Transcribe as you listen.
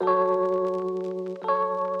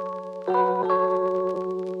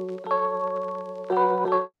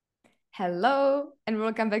Hello and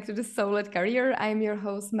welcome back to the Soul-Led Career. I'm your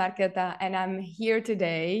host Marketa and I'm here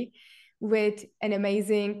today with an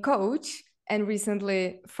amazing coach and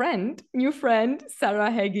recently new friend,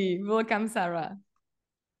 Sara Hegy. Welcome, Sara.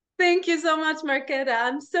 Thank you so much, Marketa.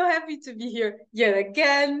 I'm so happy to be here yet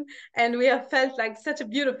again. And we have felt like such a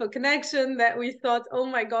beautiful connection that we thought, oh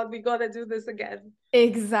my God, we gotta do this again.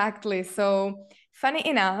 Exactly. So, funny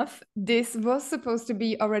enough, this was supposed to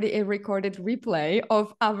be already a recorded replay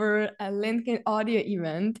of our LinkedIn audio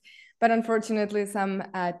event, but unfortunately, some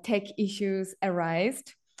tech issues arose,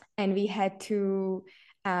 and we had to.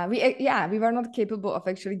 We were not capable of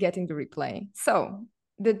actually getting the replay. So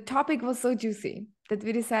the topic was so juicy that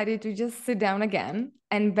we decided to just sit down again.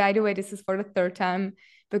 And by the way, this is for the third time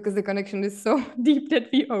because the connection is so deep that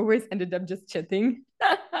we always ended up just chatting.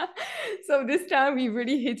 So this time we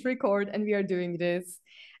really hit record and we are doing this.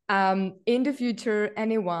 In the future,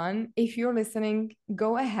 anyone, if you're listening,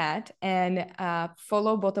 go ahead and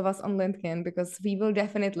follow both of us on LinkedIn because we will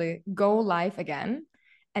definitely go live again.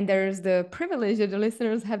 And there's the privilege that the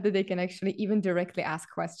listeners have that they can actually even directly ask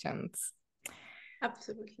questions.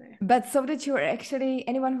 Absolutely. But so that you're actually,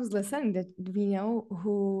 anyone who's listening, that we know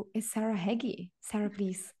who is Sara Hegy. Sara,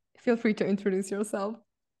 please feel free to introduce yourself.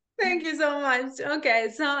 Thank you so much. Okay,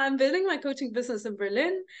 so I'm building my coaching business in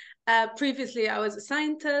Berlin. Previously, I was a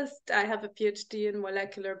scientist. I have a PhD in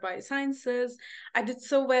molecular biosciences. I did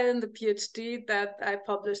so well in the PhD that I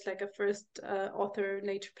published like a first author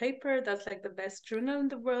Nature paper. That's like the best journal in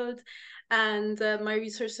the world. And my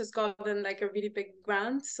research has gotten like a really big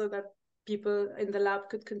grant so that people in the lab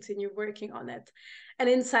could continue working on it. And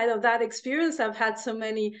inside of that experience, I've had so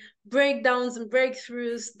many breakdowns and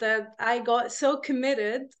breakthroughs that I got so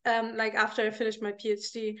committed, like after I finished my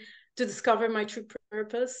PhD, to discover my true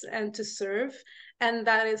purpose and to serve. And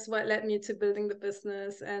that is what led me to building the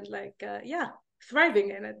business and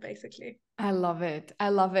thriving in it, basically. I love it. I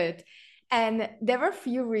love it. And there were a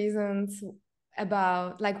few reasons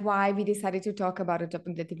about like why we decided to talk about a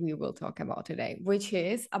topic that we will talk about today, which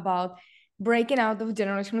is about breaking out of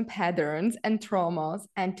generational patterns and traumas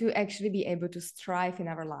and to actually be able to strive in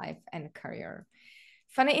our life and career.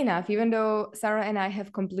 Funny enough, even though Sara and I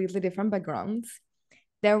have completely different backgrounds,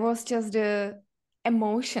 there was just the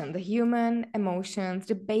emotion, the human emotions,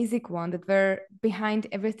 the basic one that were behind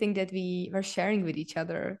everything that we were sharing with each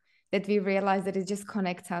other, that we realized that it just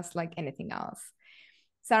connects us like anything else.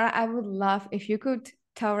 Sara, I would love if you could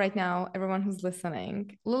tell right now, everyone who's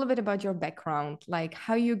listening, a little bit about your background, like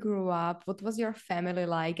how you grew up, what was your family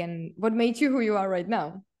like, and what made you who you are right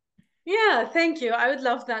now. Yeah, thank you. I would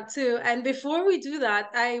love that too. And before we do that,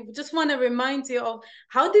 I just want to remind you of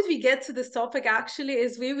how did we get to this topic actually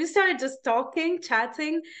is we started just talking,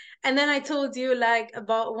 chatting, and then I told you like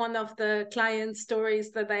about one of the client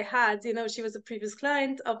stories that I had. You know, she was a previous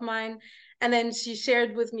client of mine, and then she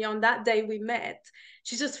shared with me on that day we met.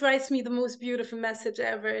 She just writes me the most beautiful message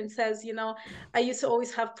ever and says, you know, I used to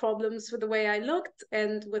always have problems with the way I looked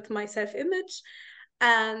and with my self-image.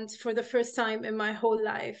 And for the first time in my whole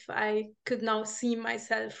life, I could now see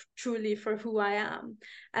myself truly for who I am.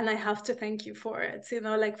 And I have to thank you for it, you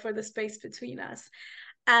know, like for the space between us.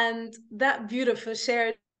 And that beautiful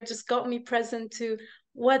share just got me present to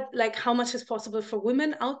what, like, how much is possible for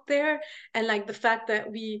women out there. And like the fact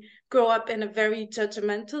that we grow up in a very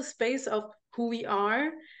judgmental space of who we are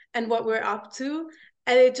and what we're up to.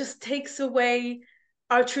 And it just takes away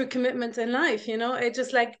our true commitment in life, you know. It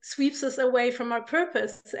just like sweeps us away from our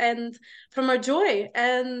purpose and from our joy.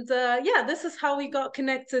 And yeah, this is how we got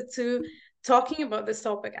connected to talking about this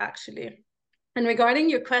topic actually. And regarding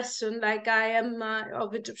your question, like I am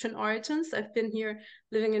of Egyptian origins. I've been here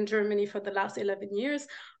living in Germany for the last 11 years.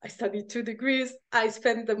 I studied 2 degrees. I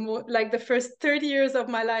spent like the first 30 years of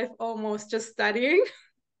my life almost just studying.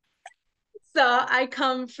 So I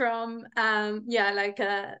come from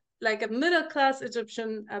like a middle class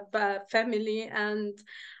Egyptian family, and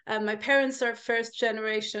my parents are first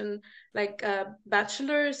generation like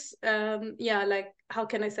bachelors. Like how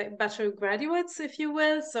can I say bachelor graduates, if you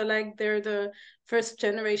will. So like they're the first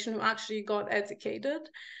generation who actually got educated,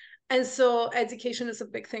 and so education is a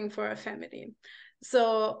big thing for a family.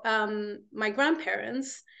 So my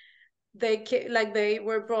grandparents, they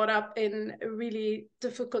were brought up in really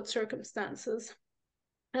difficult circumstances,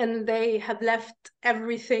 and they have left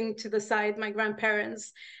everything to the side, my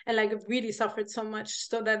grandparents, and like really suffered so much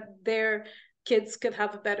so that their kids could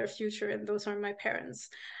have a better future, and those are my parents.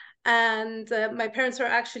 And my parents are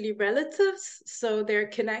actually relatives, so they're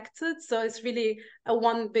connected, so it's really a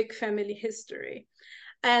one big family history.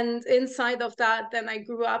 And inside of that, then I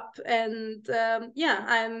grew up, and yeah,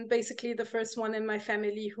 I'm basically the first one in my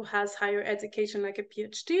family who has higher education, like a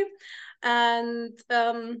PhD. And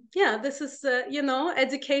yeah, this is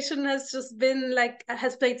education has just been like,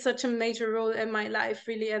 has played such a major role in my life,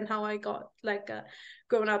 really, and how I got like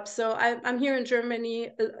grown up. So I'm here in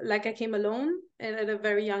Germany, like I came alone and at a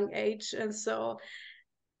very young age, and so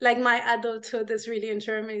like my adulthood is really in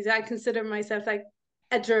Germany. So I consider myself like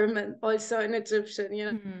a German, also an Egyptian, you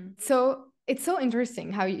know. So it's so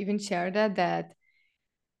interesting how you even share that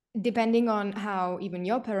depending on how even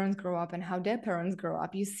your parents grow up and how their parents grow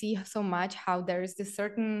up, you see so much how there is this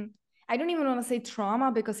certain, I don't even want to say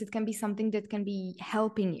trauma because it can be something that can be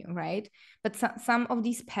helping you, right? But some of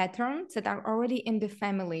these patterns that are already in the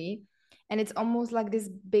family, and it's almost like this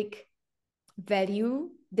big value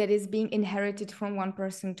that is being inherited from one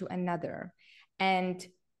person to another. And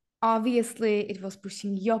obviously it was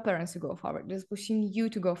pushing your parents to go forward, it was pushing you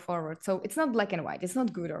to go forward. So it's not black and white, it's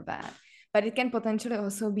not good or bad, but it can potentially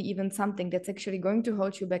also be even something that's actually going to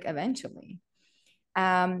hold you back eventually.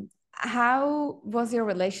 How was your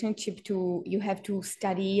relationship to, you have to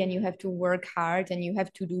study and you have to work hard and you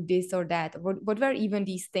have to do this or that? What were even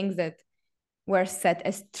these things that were set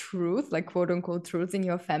as truth, like quote unquote truths in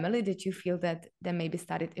your family, that you feel that maybe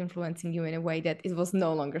started influencing you in a way that it was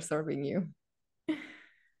no longer serving you?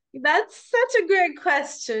 That's such a great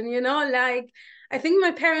question, like I think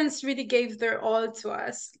my parents really gave their all to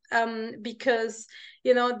us, because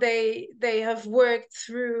they have worked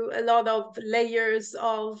through a lot of layers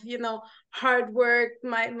of hard work.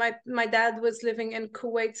 My dad was living in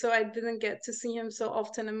Kuwait, so I didn't get to see him so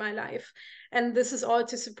often in my life, and this is all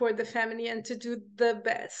to support the family and to do the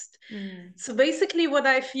best. So basically what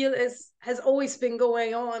I feel is has always been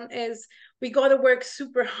going on is we got to work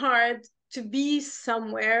super hard to be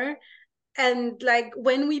somewhere, and like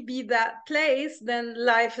when we be that place, then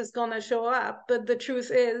life is gonna show up. But the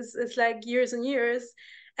truth is, it's like years and years,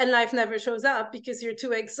 and life never shows up because you're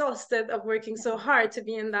too exhausted of working so hard to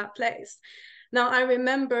be in that place. Now I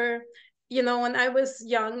remember, when I was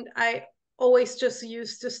young, I always just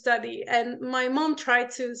used to study, and my mom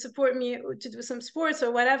tried to support me to do some sports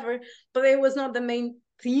or whatever, but it was not the main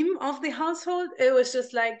theme of the household. It was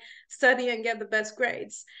just like study and get the best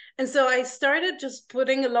grades. And so I started just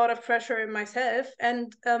putting a lot of pressure in myself.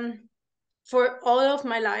 And for all of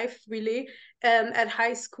my life, really, at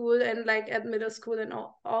high school and like at middle school and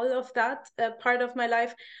all of that part of my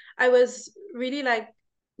life, I was really like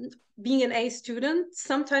being an A student.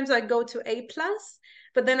 Sometimes I'd go to A plus,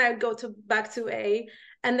 but then I'd go to back to A.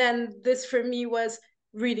 And then this for me was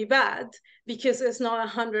really bad because it's not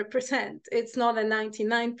 100%, it's not a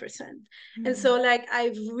 99%. And so like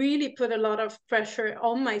I've really put a lot of pressure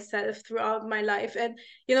on myself throughout my life. And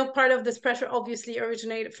part of this pressure obviously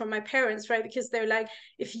originated from my parents, right? Because they're like,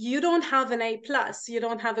 if you don't have an A plus, you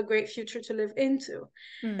don't have a great future to live into.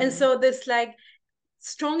 And so this like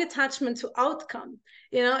strong attachment to outcome,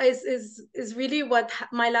 is really what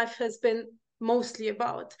my life has been mostly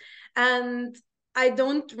about. And I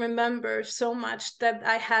don't remember so much that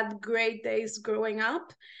I had great days growing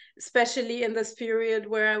up, especially in this period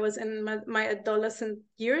where I was in my adolescent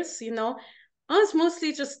years. I was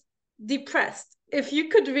mostly just depressed. If you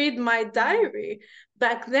could read my diary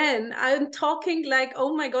back then, I'm talking like,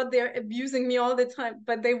 oh my God, they're abusing me all the time,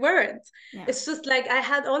 but they weren't. Yeah. It's just like I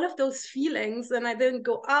had all of those feelings and I didn't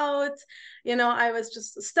go out. I was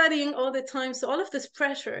just studying all the time. So all of this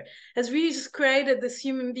pressure has really just created this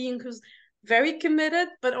human being who's very committed,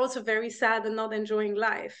 but also very sad and not enjoying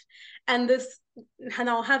life. And this,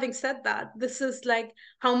 now having said that, this is like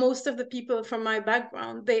how most of the people from my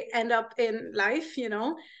background, they end up in life.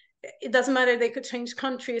 It doesn't matter, they could change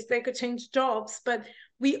countries, they could change jobs, but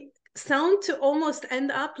we sound to almost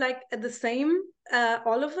end up like at the same,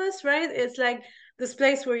 all of us, right? It's like this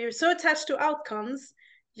place where you're so attached to outcomes,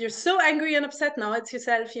 you're so angry and upset now at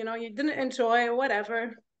yourself, you didn't enjoy or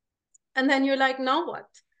whatever, and then you're like, now what?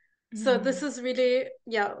 So this is really,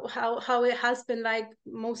 yeah, how it has been like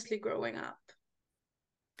mostly growing up.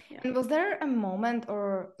 Yeah. And was there a moment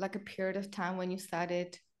or like a period of time when you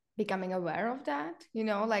started becoming aware of that?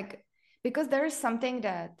 Like, because there is something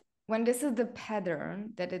that when this is the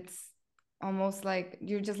pattern, that it's almost like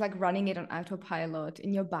you're just like running it on autopilot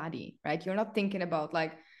in your body, right? You're not thinking about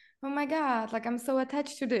like, oh my God, like I'm so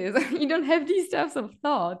attached to this. You don't have these types of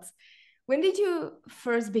thoughts. When did you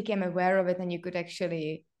first become aware of it and you could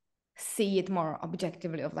actually see it more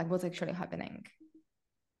objectively of like what's actually happening?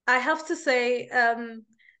 I have to say,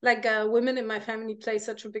 like women in my family play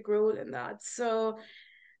such a big role in that. So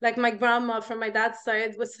like my grandma from my dad's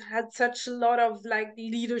side had such a lot of like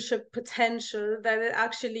leadership potential that it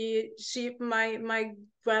actually my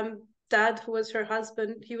granddad, who was her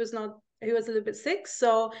husband, he was a little bit sick,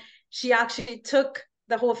 so she actually took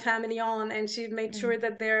the whole family on, and she made sure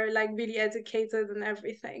that they're like really educated and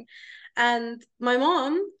everything. And my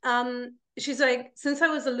mom, she's like, since I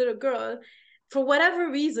was a little girl, for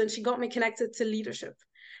whatever reason, she got me connected to leadership.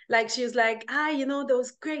 Like she was like,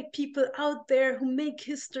 those great people out there who make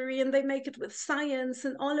history, and they make it with science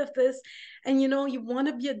and all of this. And you want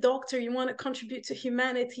to be a doctor, you want to contribute to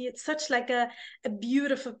humanity. It's such like a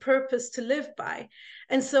beautiful purpose to live by.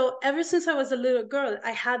 And so ever since I was a little girl,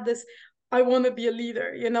 I had this, I want to be a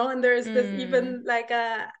leader, and there's this even like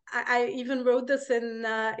I even wrote this in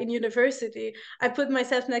university. I put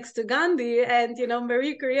myself next to Gandhi and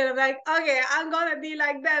Marie Curie, and I'm like, okay, I'm gonna be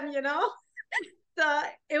like them. So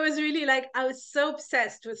it was really like I was so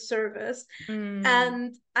obsessed with service.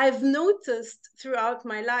 And I've noticed throughout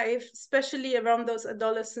my life, especially around those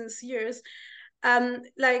adolescence years,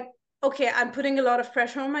 like, okay, I'm putting a lot of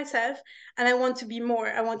pressure on myself, and I want to be more.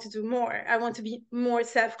 I want to do more. I want to be more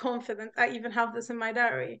self-confident. I even have this in my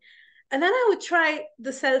diary. And then I would try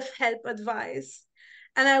the self-help advice,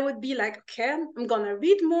 and I would be like, okay, I'm gonna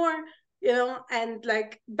read more, and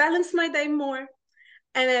like balance my day more.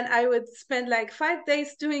 And then I would spend like 5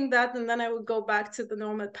 days doing that, and then I would go back to the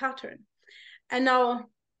normal pattern. And now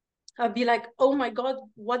I'd be like, oh my God,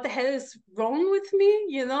 what the hell is wrong with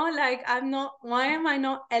me? Like why am I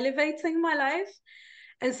not elevating my life?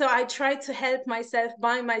 And so I tried to help myself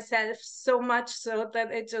by myself so much so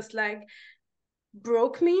that it just like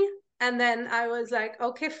broke me. And then I was like,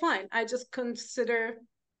 okay, fine. I just consider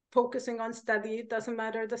focusing on study. It doesn't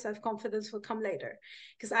matter. The self-confidence will come later.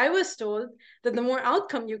 Because I was told that the more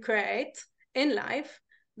outcome you create in life,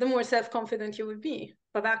 the more self-confident you would be.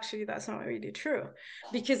 But actually, that's not really true.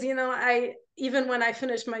 Because, even when I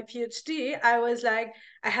finished my PhD, I was like,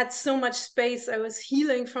 I had so much space. I was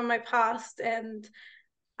healing from my past, and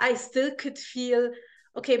I still could feel,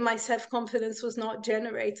 okay, my self-confidence was not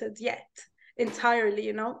generated yet entirely,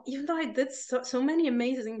 even though I did so many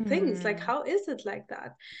amazing things. Like, how is it like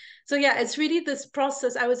that? So yeah, it's really this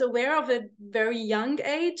process. I was aware of it very young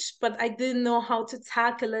age, but I didn't know how to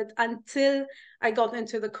tackle it until I got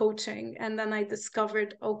into the coaching. And then I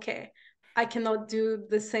discovered, okay, I cannot do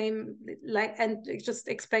the same, like, and just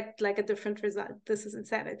expect like a different result. This is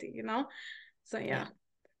insanity. So yeah,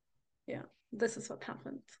 this is what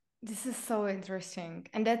happened. This is so interesting.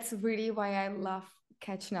 And that's really why I love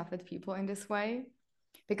catching up with people in this way.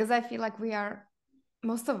 Because I feel like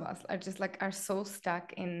most of us are so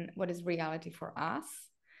stuck in what is reality for us,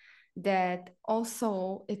 that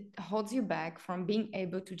also it holds you back from being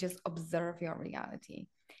able to just observe your reality.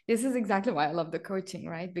 This is exactly why I love the coaching,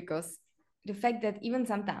 right? Because the fact that even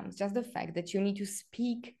sometimes just the fact that you need to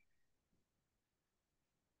speak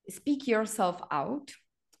yourself out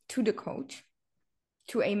to the coach,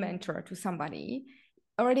 to a mentor, to somebody,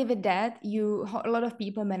 already with that, a lot of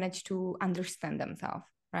people manage to understand themselves,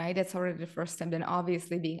 right? That's already the first step. Then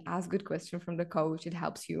obviously being asked good question from the coach, it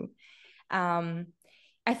helps you.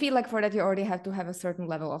 I feel like for that, you already have to have a certain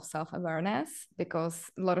level of self-awareness,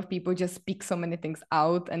 because a lot of people just speak so many things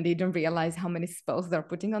out and they don't realize how many spells they're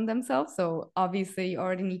putting on themselves. So obviously you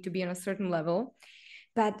already need to be on a certain level.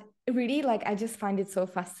 But really, like, I just find it so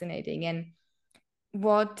fascinating. And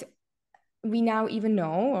what we now even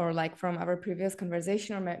know, or like from our previous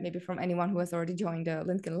conversation, or maybe from anyone who has already joined the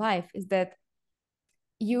LinkedIn Life, is that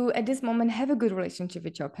you at this moment have a good relationship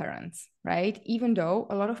with your parents, right? Even though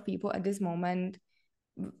a lot of people at this moment,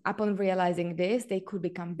 upon realizing this, they could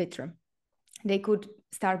become bitter. They could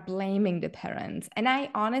start blaming the parents. And I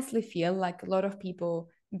honestly feel like a lot of people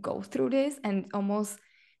go through this and almost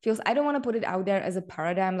feels, I don't want to put it out there as a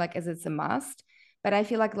paradigm, like as it's a must, but I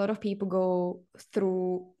feel like a lot of people go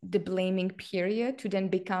through the blaming period to then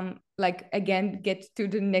become like, again, get to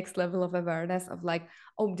the next level of awareness of like,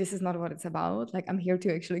 oh, this is not what it's about. Like, I'm here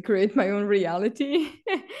to actually create my own reality.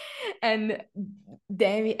 And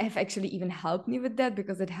they have actually even helped me with that,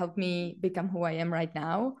 because it helped me become who I am right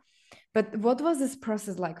now. But what was this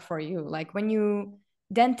process like for you? Like when you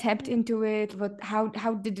then tapped into it, how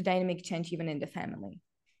did the dynamic change even in the family?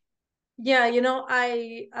 Yeah,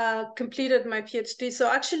 I completed my PhD. So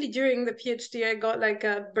actually during the PhD, I got like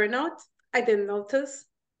a burnout. I didn't notice.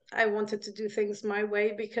 I wanted to do things my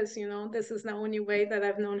way because, this is the only way that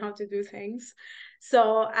I've known how to do things.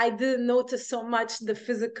 So I didn't notice so much the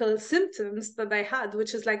physical symptoms that I had,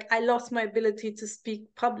 which is like I lost my ability to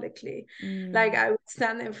speak publicly. Like I would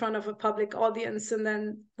stand in front of a public audience and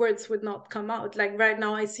then words would not come out. Like right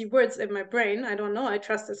now I see words in my brain. I don't know. I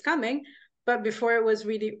trust it's coming, but before it was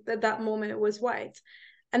really, at that moment, it was white.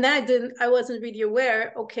 And then I wasn't really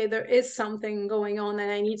aware, okay, there is something going on and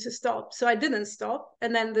I need to stop. So I didn't stop.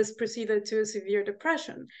 And then this proceeded to a severe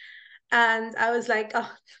depression. And I was like,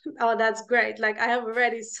 oh, oh, that's great. Like I have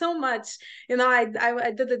already so much,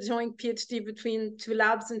 I did a joint PhD between two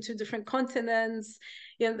labs in two different continents.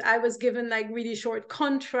 I was given like really short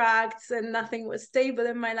contracts and nothing was stable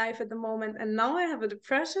in my life at the moment. And now I have a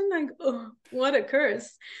depression. Like, oh, what a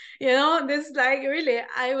curse. This like really,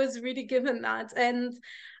 I was really given that. And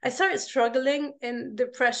I started struggling in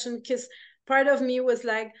depression because part of me was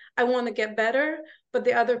like, I want to get better. But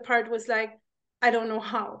the other part was like, I don't know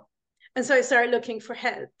how. And so I started looking for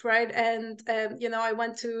help, right? And I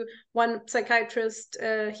went to one psychiatrist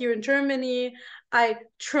here in Germany. I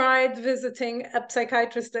tried visiting a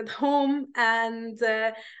psychiatrist at home, and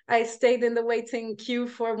I stayed in the waiting queue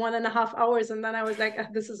for 1.5 hours. And then I was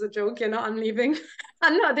like, this is a joke, I'm leaving.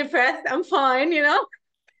 I'm not depressed. I'm fine. And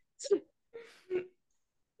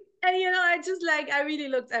I just like, I really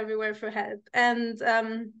looked everywhere for help. And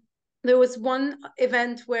there was one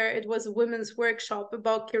event where it was a women's workshop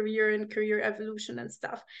about career and career evolution and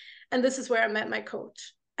stuff. And this is where I met my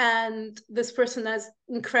coach. And this person has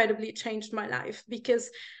incredibly changed my life, because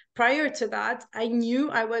prior to that, I knew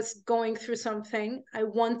I was going through something. I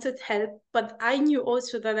wanted help, but I knew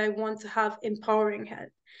also that I want to have empowering help,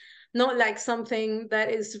 not like something that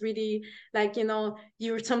is really like,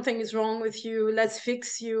 something is wrong with you, let's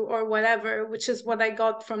fix you or whatever, which is what I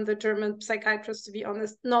got from the German psychiatrist, to be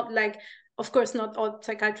honest. Not like, of course, not all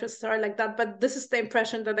psychiatrists are like that, but this is the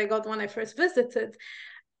impression that I got when I first visited.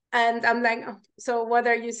 And I'm like, oh, so what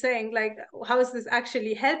are you saying? Like, how is this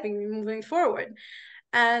actually helping me moving forward?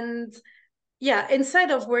 And yeah,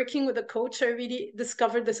 inside of working with a coach, I really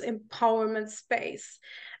discovered this empowerment space.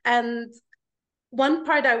 And one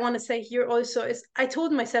part I want to say here also is I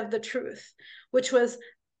told myself the truth, which was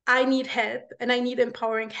I need help and I need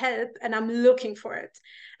empowering help and I'm looking for it.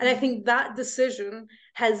 And I think that decision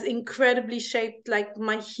has incredibly shaped like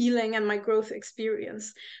my healing and my growth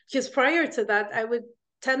experience. Because prior to that, I would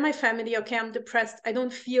tell my family, okay, I'm depressed, I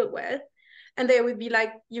don't feel well. And they would be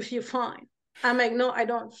like, you feel fine. I'm like, no, I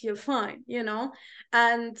don't feel fine,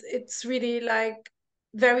 And it's really like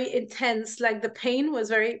very intense. Like the pain was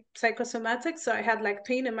very psychosomatic. So I had like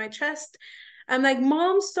pain in my chest. I'm like,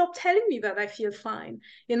 Mom, stop telling me that I feel fine.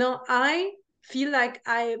 I feel like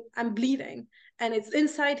I'm bleeding and it's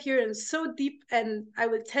inside here and so deep. And I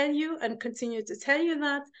will tell you and continue to tell you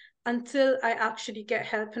that until I actually get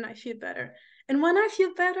help and I feel better. And when I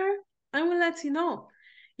feel better, I will let you know.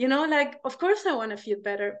 Like, of course I want to feel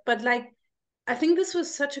better, but like, I think this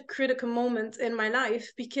was such a critical moment in my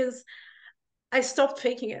life because I stopped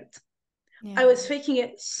faking it. I was faking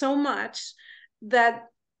it so much that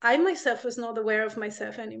I myself was not aware of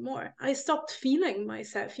myself anymore. I stopped feeling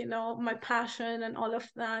myself, my passion and all of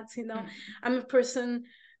that. I'm a person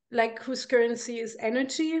like whose currency is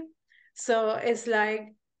energy. So it's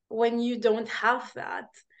like when you don't have that,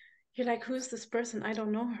 you're like, who's this person? I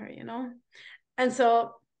don't know her. And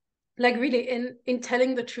so like really in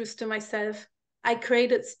telling the truth to myself, I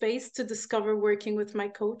created space to discover working with my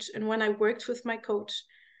coach. And when I worked with my coach,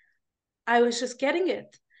 I was just getting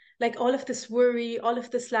it. Like all of this worry, all of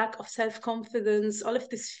this lack of self-confidence, all of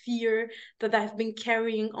this fear that I've been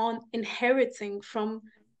carrying on, inheriting from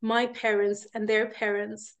my parents and their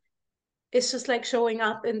parents. It's just like showing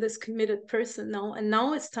up in this committed person now. And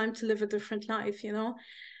now it's time to live a different life.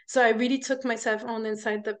 So I really took myself on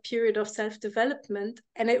inside the period of self-development.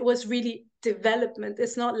 And it was really development.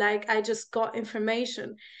 It's not like I just got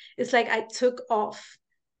information. It's like I took off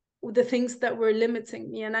the things that were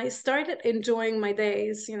limiting me and I started enjoying my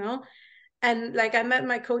days. And like I met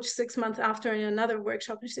my coach 6 months after in another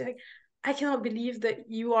workshop and she's like, I cannot believe that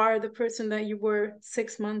you are the person that you were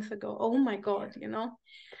 6 months ago. Oh my God.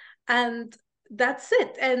 And that's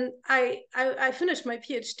it. And I finished my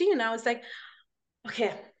PhD and I was like,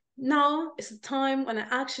 okay, now is the time when I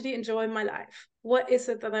actually enjoy my life. What is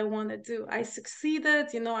it that I want to do? I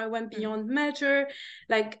succeeded, I went beyond measure.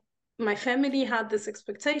 Like my family had this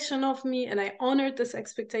expectation of me and I honored this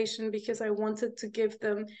expectation because I wanted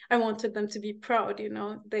them to be proud.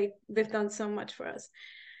 They've done so much for us.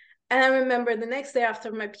 And I remember the next day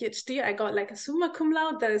after my PhD, I got like a summa cum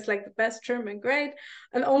laude. That is like the best German grade.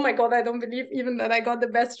 And oh my God, I don't believe even that I got the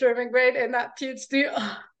best German grade in that PhD.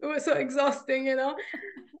 Oh, it was so exhausting.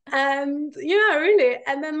 And yeah, really.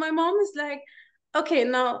 And then my mom is like, okay,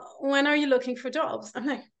 now when are you looking for jobs? I'm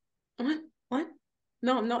like, what?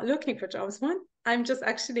 No, I'm not looking for jobs. What? I'm just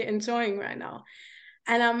actually enjoying right now.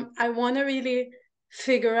 And I want to really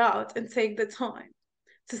figure out and take the time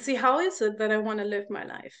to see how is it that I want to live my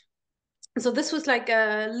life. So this was like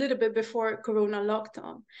a little bit before Corona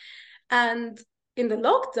lockdown. And in the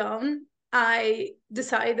lockdown, I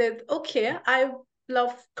decided, okay, I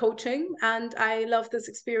love coaching and I love this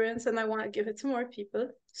experience and I want to give it to more people.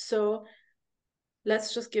 So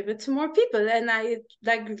let's just give it to more people. And I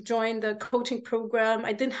like joined the coaching program.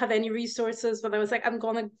 I didn't have any resources, but I was like, I'm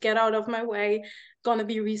gonna get out of my way, gonna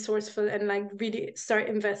be resourceful and like really start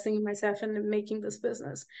investing in myself and making this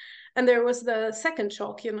business. And there was the second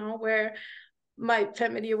shock, you know, where my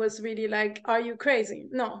family was really like, are you crazy?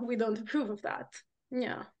 No, we don't approve of that.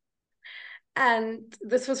 Yeah. And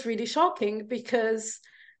this was really shocking because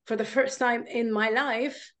for the first time in my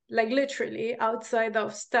life, like literally outside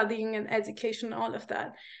of studying and education, all of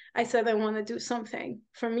that, I said, I want to do something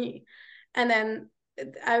for me. And then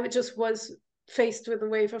I just was faced with a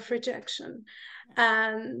wave of rejection.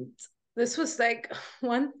 And this was like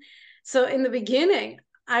one. So in the beginning,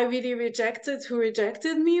 I really rejected who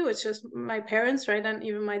rejected me, which is my parents, right? And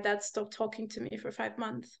even my dad stopped talking to me for 5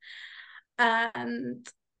 months. And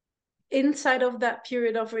inside of that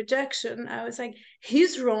period of rejection, I was like,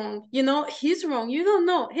 he's wrong, you know, he's wrong. You don't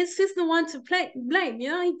know. He's the one to blame, you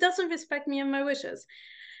know, he doesn't respect me and my wishes.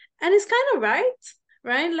 And it's kind of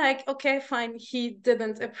right? Like, okay, fine, he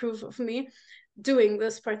didn't approve of me doing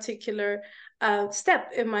this particular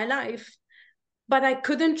step in my life. But I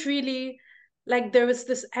couldn't really, like, there was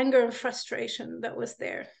this anger and frustration that was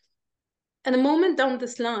there. And a moment down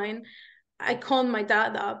this line, I called my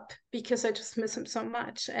dad up because I just miss him so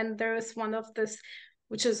much. And there was one of this,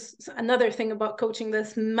 which is another thing about coaching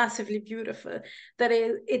that's massively beautiful, that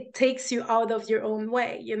it takes you out of your own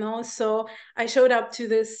way, you know? So I showed up to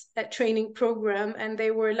this training program and they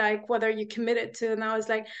were like, what are you committed to? And I was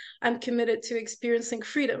like, I'm committed to experiencing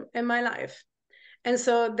freedom in my life. And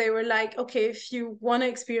so they were like, okay, if you want to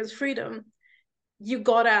experience freedom, you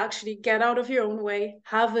got to actually get out of your own way,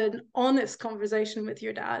 have an honest conversation with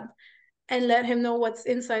your dad, and let him know what's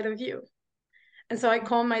inside of you. And so I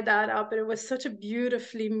called my dad up, and it was such a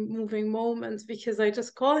beautifully moving moment because I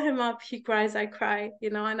just call him up, he cries, I cry,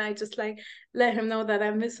 you know, and I just like let him know that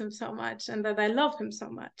I miss him so much and that I love him so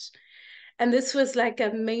much. And this was like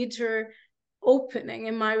a major opening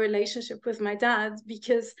in my relationship with my dad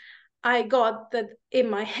because I got that in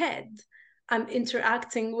my head. I'm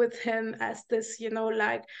interacting with him as this, you know,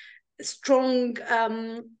 like strong,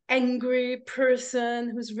 angry person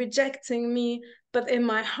who's rejecting me. But in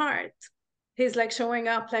my heart, he's like showing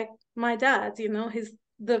up like my dad, you know, he's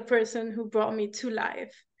the person who brought me to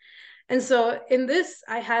life. And so in this,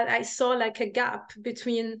 I saw like a gap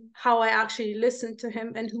between how I actually listened to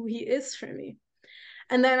him and who he is for me.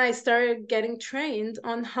 And then I started getting trained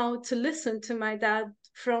on how to listen to my dad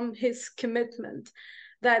from his commitment.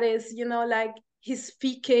 That is, you know, like he's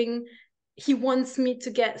speaking, he wants me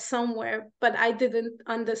to get somewhere, but I didn't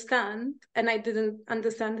understand, and I didn't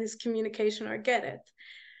understand his communication or get it.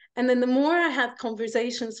 And then the more I had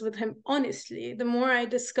conversations with him honestly, the more I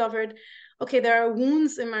discovered, okay, there are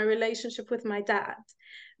wounds in my relationship with my dad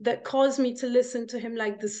that caused me to listen to him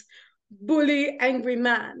like this bully, angry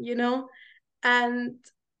man, you know? And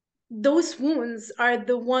those wounds are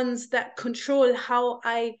the ones that control how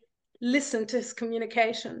I listen to his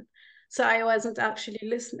communication. So I wasn't actually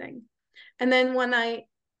listening. And then when I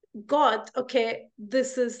got, okay,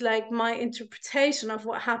 this is like my interpretation of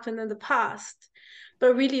what happened in the past,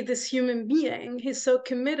 but really this human being, he's so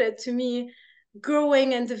committed to me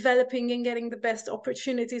growing and developing and getting the best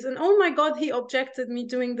opportunities. And oh my God, he objected me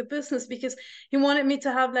doing the business because he wanted me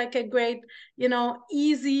to have like a great, you know,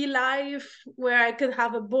 easy life where I could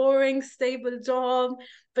have a boring, stable job,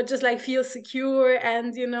 but just like feel secure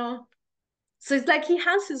and, you know, so it's like he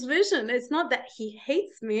has his vision. It's not that he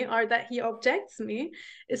hates me or that he objects me.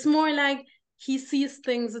 It's more like he sees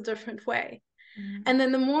things a different way. Mm. And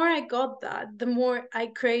then the more I got that, the more I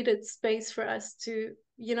created space for us to,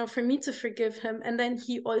 you know, for me to forgive him. And then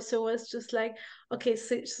he also was just like, okay,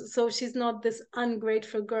 so she's not this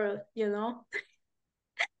ungrateful girl, you know?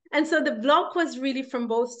 And so the block was really from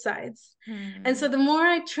both sides. And so the more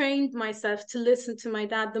I trained myself to listen to my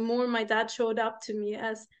dad, the more my dad showed up to me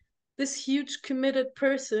as this huge committed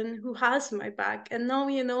person who has my back. And now,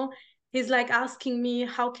 you know, he's like asking me,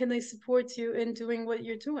 how can I support you in doing what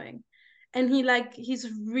you're doing? And he's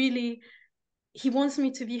really, he wants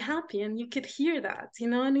me to be happy. And you could hear that, you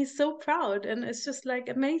know, and he's so proud. And it's just like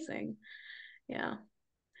amazing. Yeah.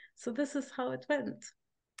 So this is how it went.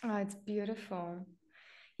 Oh, it's beautiful.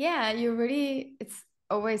 Yeah, you really, it's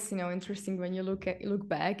always, you know, interesting when you look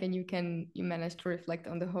back and you manage to reflect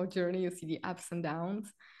on the whole journey, you see the ups and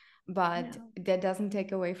downs. But Yeah. that doesn't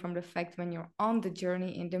take away from the fact when you're on the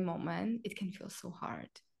journey in the moment, it can feel so hard.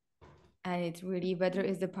 And it's really, whether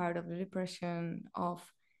it's the part of the depression, of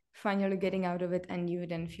finally getting out of it, and you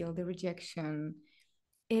then feel the rejection.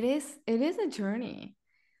 It is a journey,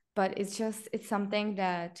 but it's something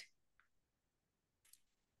that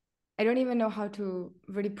I don't even know how to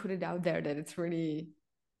really put it out there, that it's really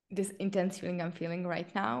this intense feeling I'm feeling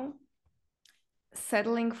right now.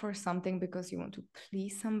 Settling for something because you want to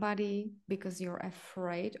please somebody, because you're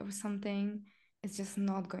afraid of something, is just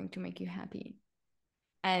not going to make you happy.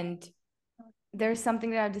 And there's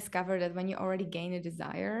something that I discovered, that when you already gain a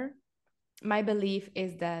desire, my belief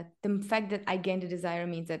is that the fact that I gained a desire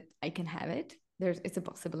means that I can have it. It's a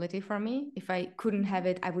possibility for me. If I couldn't have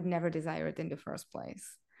it, I would never desire it in the first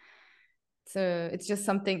place. So it's just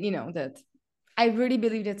something, that I really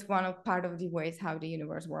believe that's one of part of the ways how the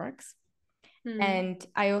universe works. And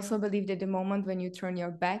I also believe that the moment when you turn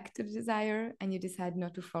your back to the desire and you decide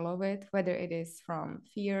not to follow it, whether it is from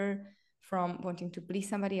fear, from wanting to please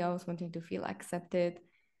somebody else, wanting to feel accepted,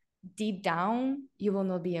 deep down, you will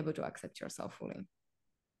not be able to accept yourself fully.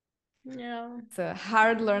 Yeah. It's a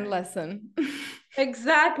hard learned lesson.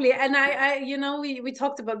 Exactly. And we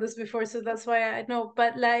talked about this before, so that's why I know.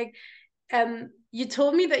 But like, you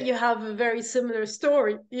told me that you have a very similar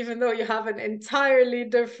story, even though you have an entirely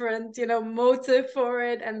different, motive for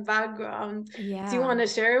it and background. Do you Yeah. want to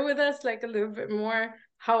share with us like a little bit more?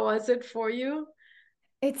 How was it for you?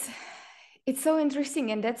 It's so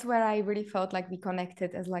interesting, and that's where I really felt like we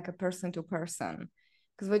connected as like a person to person.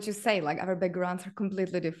 Because what you say, like our backgrounds are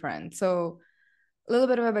completely different. So a little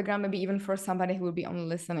bit of a background, maybe even for somebody who will be only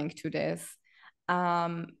listening to this.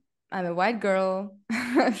 Um, I'm a white girl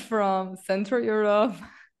from Central Europe.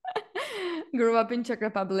 Grew up in Czech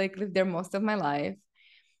Republic, lived there most of my life.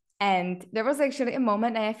 And there was actually a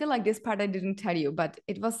moment, and I feel like this part I didn't tell you, but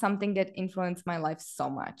it was something that influenced my life so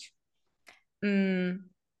much. Mm,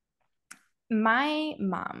 my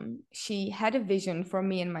mom, she had a vision for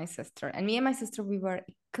me and my sister. And me and my sister, we were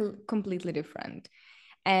completely different.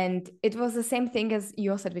 And it was the same thing as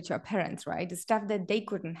you said with your parents, right? The stuff that they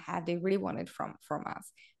couldn't have, they really wanted from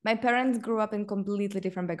us. My parents grew up in completely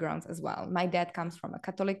different backgrounds as well. My dad comes from a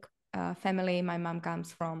Catholic family. My mom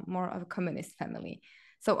comes from more of a communist family.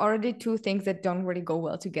 So already two things that don't really go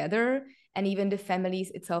well together. And even the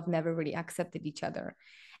families itself never really accepted each other.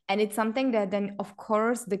 And it's something that then, of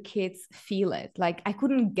course, the kids feel it. Like I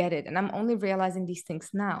couldn't get it. And I'm only realizing these things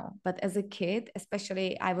now. But as a kid,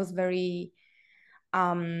 especially, I was very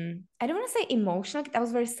I don't want to say emotional. I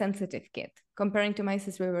was a very sensitive kid. Comparing to my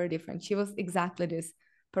sister, we were different. She was exactly this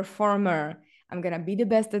performer. I'm gonna be the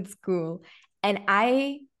best at school. And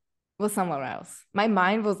I was somewhere else. My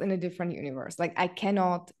mind was in a different universe. Like I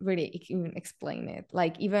cannot really even explain it.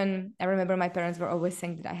 Like even I remember my parents were always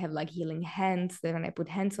saying that I have like healing hands, that when I put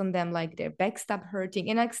hands on them, like their back stopped hurting.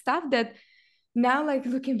 And like stuff that now, like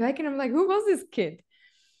looking back, and I'm like, who was this kid?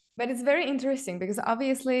 But it's very interesting because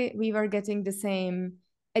obviously we were getting the same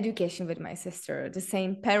education with my sister, the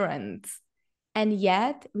same parents, and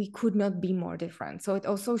yet we could not be more different. So it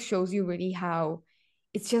also shows you really how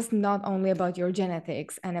it's just not only about your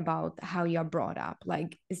genetics and about how you're brought up.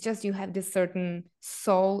 Like it's just you have this certain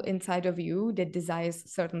soul inside of you that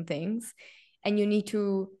desires certain things, and you need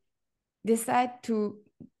to decide to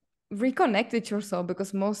reconnect with yourself,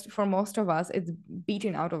 because for most of us it's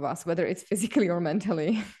beaten out of us, whether it's physically or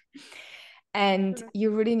mentally. And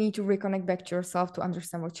you really need to reconnect back to yourself to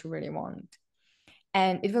understand what you really want.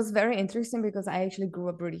 And it was very interesting because I actually grew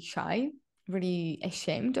up really shy, really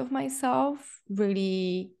ashamed of myself,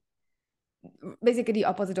 really basically the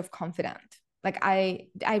opposite of confident. Like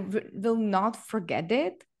will not forget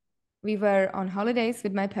it. We were on holidays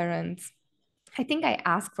with my parents. I think I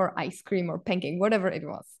asked for ice cream or pancake, whatever it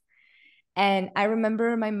was. And I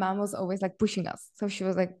remember my mom was always like pushing us. So she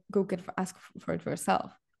was like, go ask for it for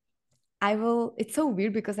yourself. It's so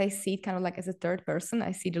weird because I see it kind of like as a third person.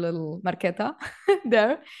 I see the little Marqueta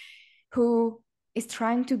there who is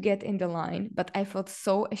trying to get in the line, but I felt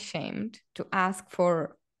so ashamed to ask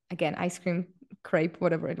for, again, ice cream, crepe,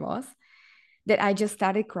 whatever it was, that I just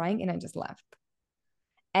started crying and I just left.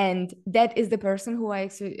 And that is the person who I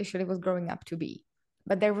actually was growing up to be.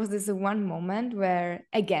 But there was this one moment where,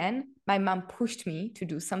 again, my mom pushed me to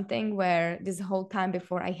do something where this whole time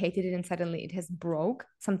before I hated it, and suddenly it has broke,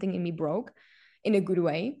 something in me broke in a good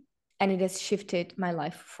way. And it has shifted my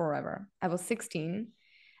life forever. I was 16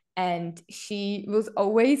 and she was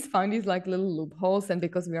always found these like little loopholes. And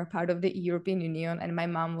because we are part of the European Union and my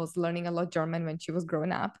mom was learning a lot German when she was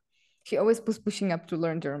growing up, she always was pushing up to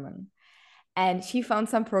learn German. And she found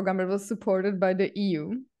some program that was supported by the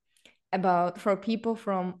EU about for people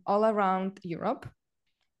from all around Europe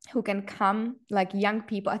who can come, like young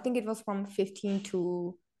people. I think it was from 15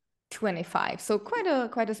 to 25. So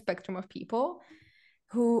quite a spectrum of people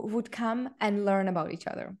who would come and learn about each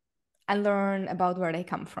other and learn about where they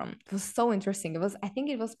come from. It was so interesting. I think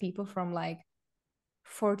it was people from like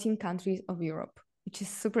 14 countries of Europe, which is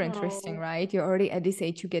super interesting, Oh, right? You're already at this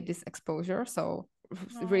age, you get this exposure. So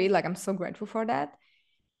really, oh, like, I'm so grateful for that,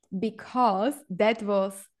 because that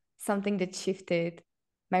was something that shifted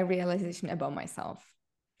my realization about myself.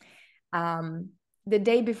 Um, the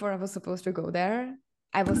day before I was supposed to go there,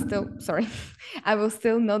 I was still, sorry, I was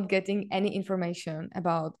still not getting any information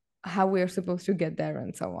about how we are supposed to get there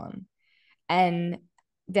and so on. And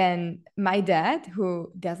then my dad,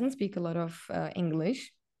 who doesn't speak a lot of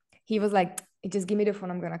English, he was like, just give me the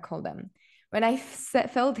phone, I'm going to call them. When I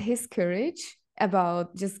felt his courage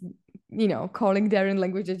about just, calling there in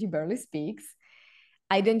language that he barely speaks,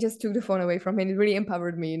 I then just took the phone away from him. It really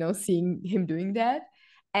empowered me, seeing him doing that.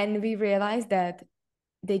 And we realized that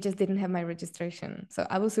they just didn't have my registration. So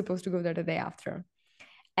I was supposed to go there the day after.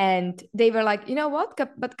 And they were like, you know what?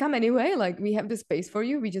 But come anyway. Like, we have the space for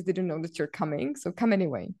you. We just didn't know that you're coming. So come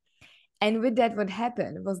anyway. And with that, what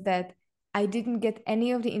happened was that I didn't get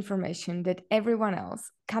any of the information that everyone else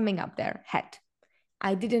coming up there had.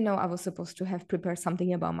 I didn't know I was supposed to have prepared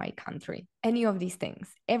something about my country, any of these things.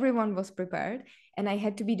 Everyone was prepared, and I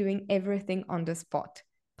had to be doing everything on the spot.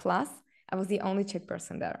 Plus, I was the only Czech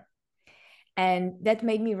person there. And that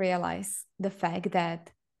made me realize the fact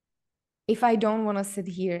that if I don't want to sit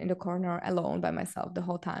here in the corner alone by myself the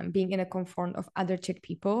whole time, being in a comfort of other Czech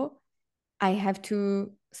people, I have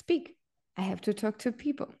to speak. I have to talk to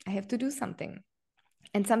people. I have to do something.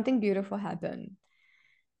 And something beautiful happened.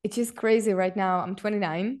 It's just crazy right now. I'm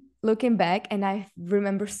 29, looking back, and I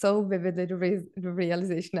remember so vividly the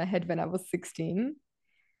realization I had when I was 16.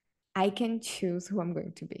 I can choose who I'm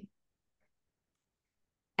going to be.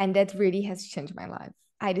 And that really has changed my life.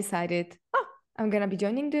 I decided, oh, I'm going to be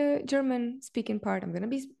joining the German speaking part. I'm going to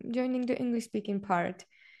be joining the English speaking part.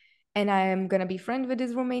 And I am going to be friends with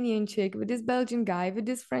this Romanian chick, with this Belgian guy, with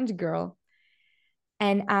this French girl.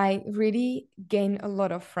 And I really gained a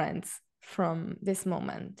lot of friends from this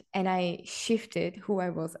moment. And I shifted who I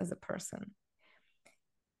was as a person.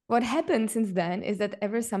 What happened since then is that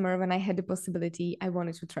every summer when I had the possibility, I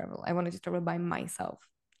wanted to travel. I wanted to travel by myself.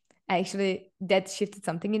 Actually, that shifted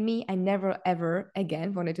something in me. I never ever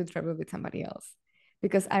again wanted to travel with somebody else,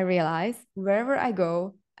 because I realized wherever I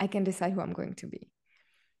go, I can decide who I'm going to be.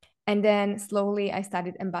 And then slowly I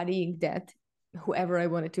started embodying that, whoever I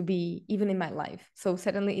wanted to be, even in my life. So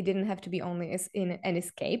suddenly it didn't have to be only in an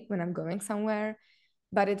escape when I'm going somewhere,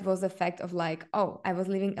 but it was a fact of like, oh, I was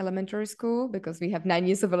leaving elementary school, because we have 9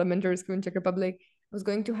 years of elementary school in Czech Republic. I was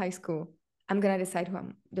going to high school. I'm going to decide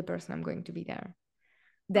the person I'm going to be there.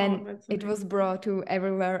 oh, Then that's it was amazing. brought to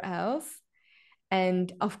everywhere else.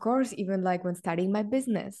 And of course, even like when starting my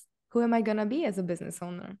business, who am I going to be as a business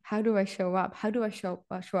owner? How do I show up? How do I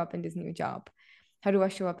show up in this new job? How do I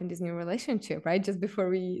show up in this new relationship? Right? Just before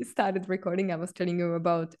we started recording, I was telling you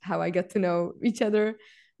about how I got to know each other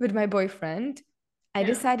with my boyfriend. I Yeah.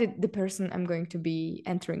 decided the person I'm going to be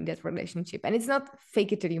entering that relationship. And it's not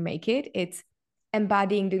fake it till you make it, it's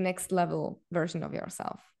embodying the next level version of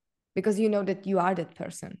yourself, because you know that you are that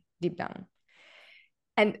person deep down.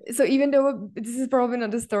 And so, even though this is probably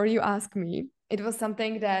not the story you asked me, it was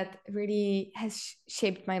something that really has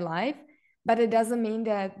shaped my life. But it doesn't mean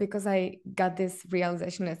that because I got this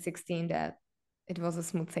realization at 16 that it was a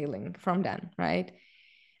smooth sailing from then, right?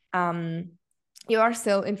 Um, you are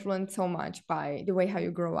still influenced so much by the way how you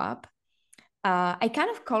grow up. I kind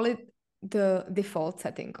of call it the default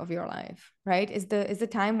setting of your life, right? Is the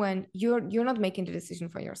time when you're not making the decision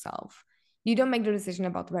for yourself. You don't make the decision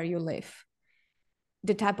about where you live,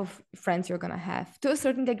 the type of friends you're going to have. To a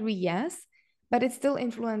certain degree, yes, but it's still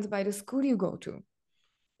influenced by the school you go to.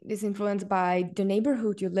 It's influenced by the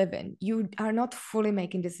neighborhood you live in. You are not fully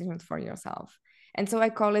making decisions for yourself. And so I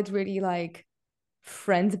call it really like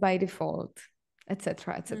friends by default,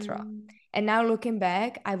 etc., etc. Mm. And now looking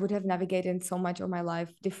back, I would have navigated so much of my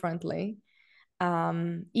life differently.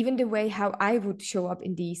 Even the way how I would show up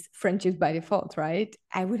in these friendships by default, right?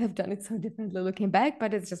 I would have done it so differently looking back,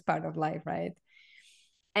 but it's just part of life, right?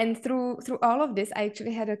 And through all of this, I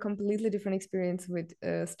actually had a completely different experience with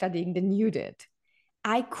studying than you did.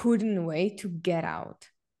 I couldn't wait to get out.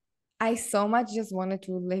 I so much just wanted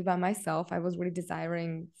to live by myself. I was really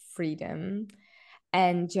desiring freedom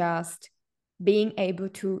and just being able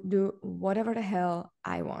to do whatever the hell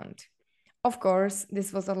I want. Of course,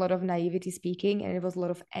 this was a lot of naivety speaking, and it was a lot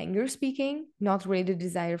of anger speaking, not really the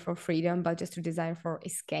desire for freedom, but just a desire for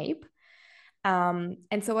escape.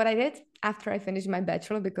 And so what I did after I finished my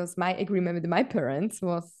bachelor, because my agreement with my parents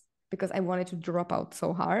was because I wanted to drop out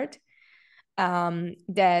so hard,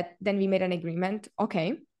 that then we made an agreement.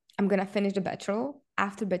 Okay, I'm gonna finish the bachelor.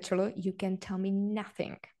 After bachelor, you can tell me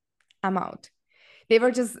nothing. I'm out. They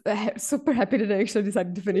were just super happy that I actually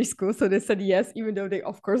decided to finish school. So they said yes, even though they,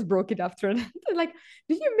 of course, broke it after. They're like,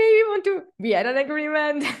 do you maybe want to? We had an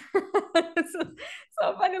agreement.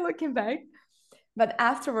 So funny looking back. But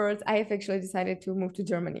afterwards, I have actually decided to move to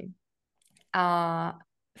Germany. Uh,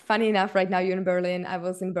 Funny enough, right now you're in Berlin. I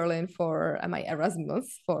was in Berlin for my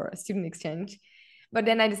Erasmus for a student exchange. But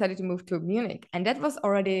then I decided to move to Munich. And that was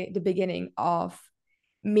already the beginning of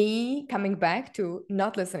me coming back to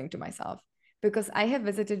not listening to myself, because I have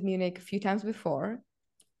visited Munich a few times before,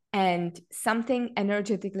 and something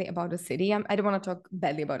energetically about the city, I don't want to talk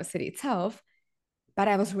badly about the city itself, but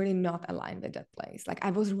I was really not aligned with that place. Like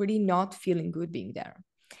I was really not feeling good being there.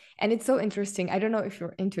 And it's so interesting. I don't know if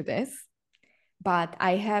you're into this, but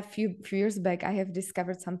I have few years back, I have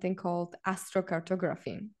discovered something called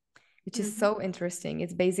astrocartography, which is so interesting.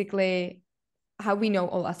 It's basically how we know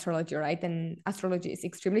all astrology, right? And astrology is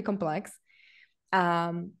extremely complex,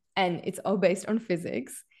 and it's all based on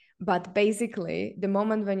physics. But basically, the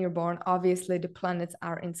moment when you're born, obviously the planets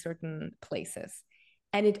are in certain places.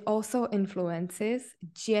 And it also influences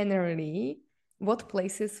generally what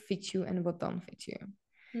places fit you and what don't fit you.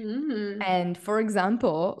 And for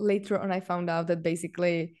example, later on, I found out that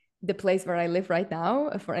basically the place where I live right now,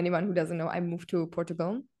 for anyone who doesn't know, I moved to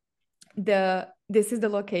Portugal. This is the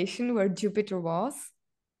location where Jupiter was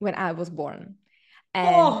when I was born.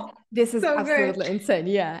 And this is so absolutely great. insane.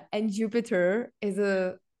 Yeah. And Jupiter is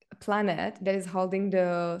a planet that is holding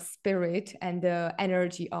the spirit and the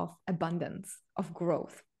energy of abundance, of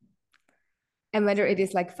growth. And whether it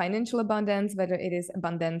is like financial abundance, whether it is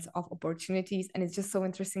abundance of opportunities. And it's just so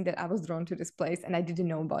interesting that I was drawn to this place and I didn't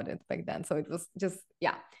know about it back then. So it was just,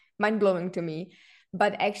 yeah, mind blowing to me.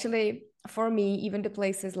 But actually, for me, even the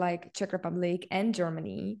places like Czech Republic and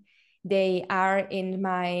Germany, they are in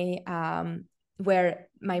my, where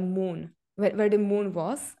my moon, where the moon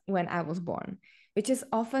was when I was born, which is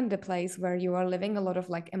often the place where you are living a lot of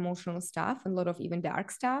like emotional stuff and a lot of even dark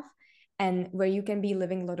stuff, and where you can be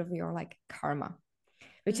living a lot of your like karma,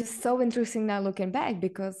 which is so interesting now looking back,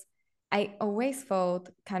 because I always felt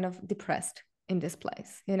kind of depressed in this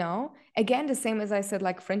place, you know? Again, the same as I said,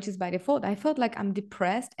 like French is by default. I felt like I'm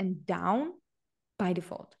depressed and down by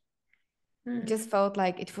default. Just felt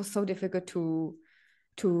like it was so difficult to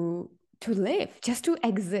to live, just to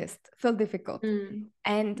exist, felt difficult.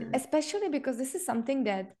 And especially because this is something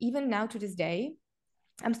that even now to this day,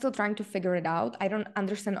 I'm still trying to figure it out. I don't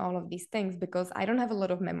understand all of these things because I don't have a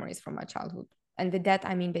lot of memories from my childhood. And with that,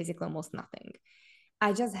 I mean basically almost nothing.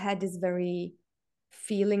 I just had this very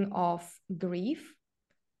feeling of grief,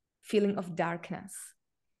 feeling of darkness.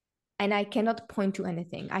 And I cannot point to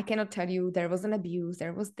anything. I cannot tell you there was an abuse,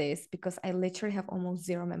 there was this, because I literally have almost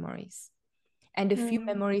zero memories. And the few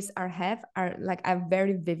memories I have are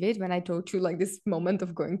very vivid. When I told you like this moment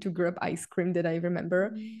of going to grab ice cream that I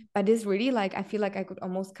remember, but it's really like I feel like I could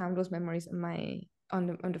almost count those memories on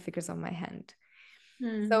the fingers of my hand.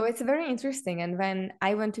 So it's very interesting. And when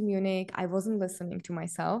I went to Munich, I wasn't listening to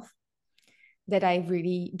myself, that I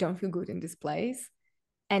really don't feel good in this place,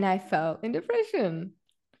 and I fell in depression.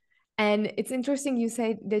 And it's interesting you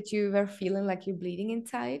said that you were feeling like you're bleeding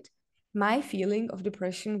inside. My feeling of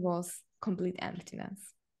depression was complete emptiness.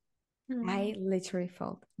 I literally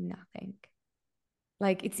felt nothing.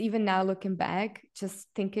 Like it's even now looking back, just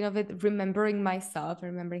thinking of it, remembering myself,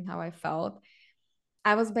 remembering how I felt.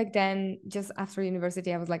 I was back then, just after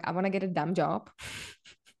university, I was like, I want to get a dumb job.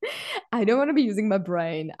 I don't want to be using my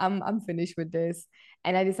brain. I'm finished with this.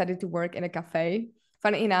 And I decided to work in a cafe.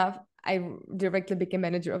 Funny enough, I directly became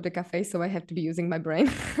manager of the cafe, so I had to be using my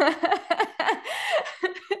brain.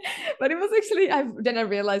 But it was actually, then I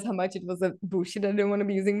realized how much it was a bullshit. I don't want to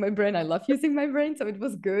be using my brain. I love using my brain, so it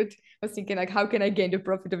was good. I was thinking like, how can I gain the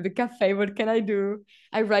profit of the cafe? What can I do?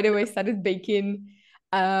 I right away started baking.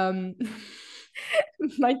 Um,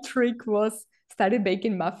 my trick was started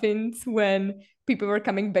baking muffins when people were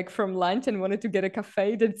coming back from lunch and wanted to get a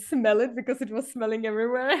cafe. They'd smell it because it was smelling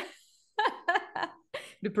everywhere.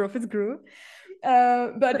 The profits grew.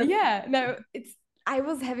 But yeah, no, I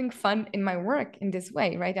was having fun in my work in this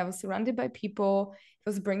way, right? I was surrounded by people. It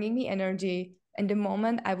was bringing me energy. And the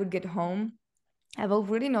moment I would get home, I will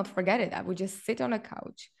really not forget it. I would just sit on a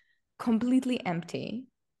couch, completely empty.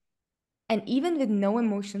 And even with no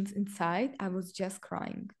emotions inside, I was just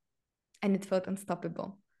crying. And it felt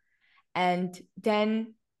unstoppable. And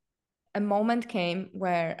then a moment came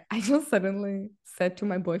where I just suddenly said to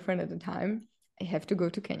my boyfriend at the time, I have to go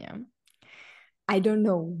to Kenya. I don't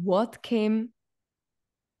know what came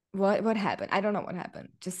what happened? I don't know what happened.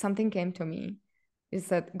 Just something came to me. It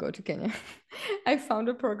said, go to Kenya. I found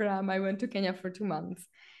a program. I went to Kenya for 2 months.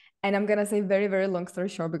 And I'm gonna say very, very long story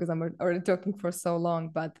short because I'm already talking for so long.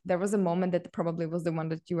 But there was a moment that probably was the one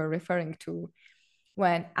that you were referring to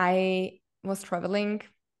when I was traveling.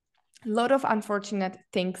 A lot of unfortunate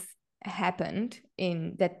things happened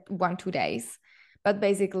in that 1 2 days, but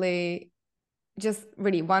basically just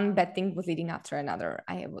really one bad thing was leading after another.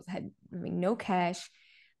 I had no cash.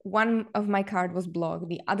 One of my card was blocked.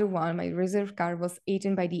 The other one, my reserve card, was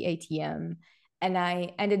eaten by the ATM, and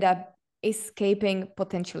I ended up escaping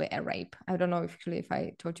potentially a rape. I don't know if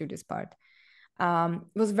I told you this part. It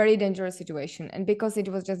was a very dangerous situation, and because it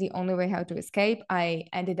was just the only way how to escape, I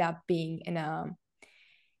ended up being in a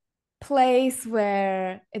place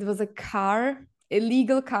where it was a car,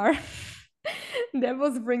 illegal car, that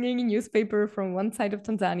was bringing a newspaper from one side of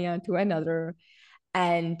Tanzania to another.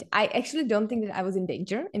 And I actually don't think that I was in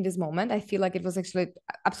danger in this moment. I feel like it was actually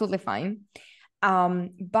absolutely fine.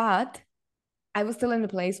 But I was still in a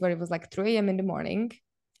place where it was like 3 a.m. in the morning.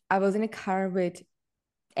 I was in a car with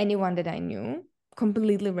anyone that I knew,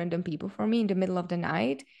 completely random people for me in the middle of the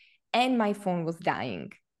night. And my phone was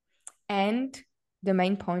dying. And the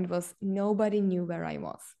main point was nobody knew where I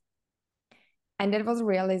was. And that was a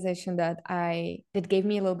realization that gave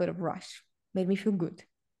me a little bit of rush, made me feel good,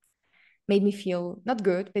 made me feel not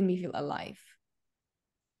good, made me feel alive.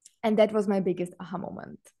 And that was my biggest aha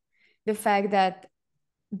moment. The fact that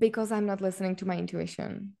because I'm not listening to my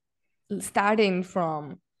intuition, starting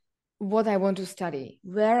from what I want to study,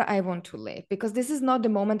 where I want to live, because this is not the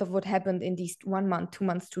moment of what happened in these 1 month, 2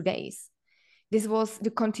 months, 2 days. This was the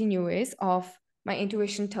continuous of my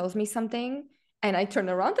intuition tells me something and I turn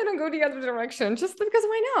around and I go the other direction just because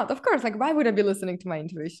why not? Of course, like why would I be listening to my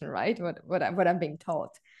intuition, right? What I'm being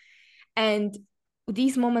taught. And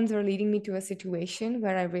these moments are leading me to a situation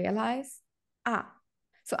where I realize,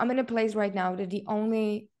 so I'm in a place right now that the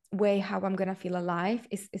only way how I'm gonna feel alive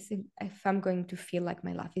is if I'm going to feel like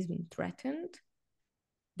my life is being threatened,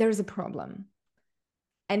 there's a problem.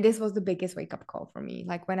 And this was the biggest wake up call for me.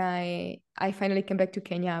 Like when I finally came back to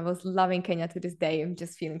Kenya, I was loving Kenya to this day. I'm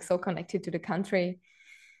just feeling so connected to the country.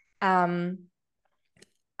 I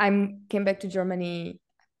came back to Germany,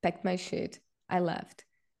 packed my shit, I left.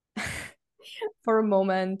 For a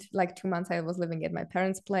moment, like 2 months, I was living at my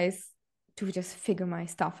parents' place to just figure my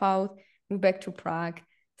stuff out, move back to Prague,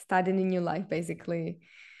 start a new life basically.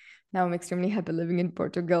 Now I'm extremely happy living in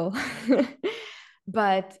Portugal.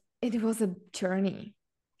 But it was a journey.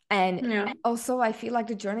 And also, I feel like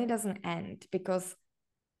the journey doesn't end because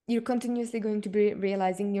you're continuously going to be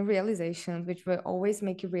realizing new realizations, which will always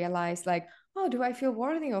make you realize, like, oh, do I feel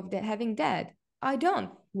worthy of that having that? I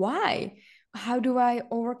don't. Why? How do I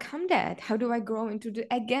overcome that? How do I grow into the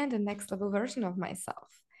next level version of myself?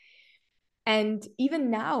 And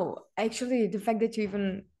even now, actually, the fact that you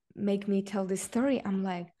even make me tell this story, I'm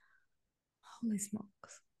like, holy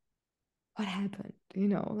smokes, what happened?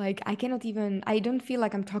 Like I don't feel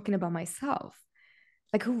like I'm talking about myself.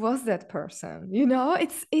 Like who was that person?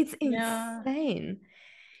 It's insane.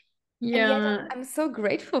 And yet I'm so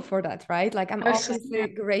grateful for that, right? Like I'm obviously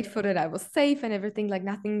grateful that I was safe and everything, like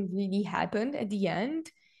nothing really happened at the end,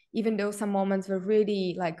 even though some moments were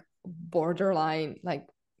really like borderline, like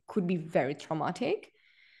could be very traumatic.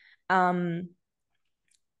 But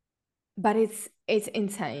it's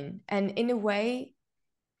insane. And in a way,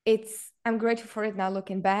 I'm grateful for it now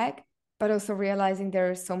looking back, but also realizing there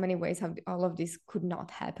are so many ways how all of this could not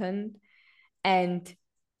happen. And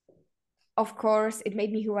of course, it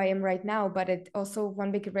made me who I am right now, but it also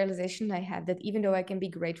one big realization I had that even though I can be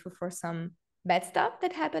grateful for some bad stuff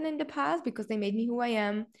that happened in the past because they made me who I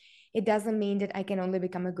am, it doesn't mean that I can only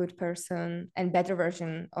become a good person and better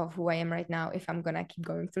version of who I am right now if I'm gonna keep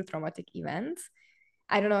going through traumatic events.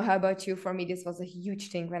 I don't know how about you. For me, this was a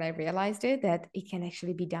huge thing when I realized it, that it can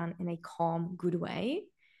actually be done in a calm, good way.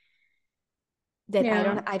 That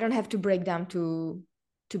I don't have to break down to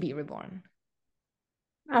be reborn.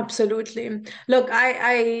 Absolutely. Look,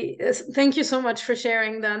 I thank you so much for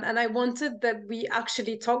sharing that. And I wanted that we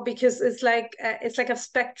actually talk because it's like a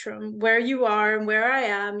spectrum where you are and where I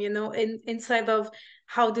am, inside of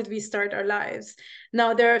how did we start our lives.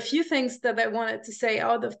 Now, there are a few things that I wanted to say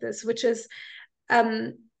out of this, which is,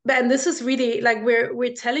 and this is really like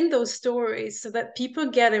we're telling those stories so that people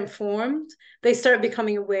get informed, they start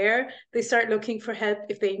becoming aware, they start looking for help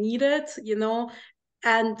if they need it,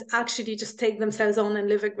 and actually just take themselves on and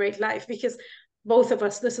live a great life, because both of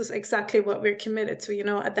us, this is exactly what we're committed to,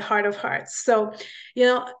 at the heart of hearts. So,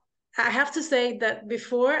 I have to say that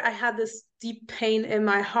before I had this deep pain in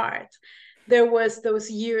my heart, there was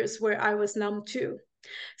those years where I was numb too.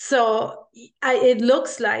 So it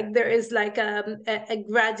looks like there is like a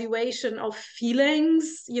graduation of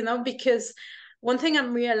feelings, you know, because one thing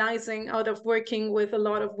I'm realizing out of working with a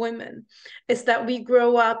lot of women is that we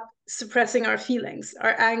grow up suppressing our feelings,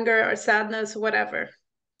 our anger, our sadness, whatever.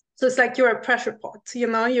 So it's like you're a pressure pot, you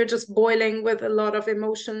know, you're just boiling with a lot of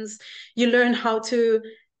emotions. You learn how to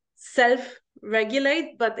self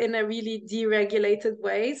regulate, but in a really deregulated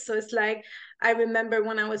way. So it's like, I remember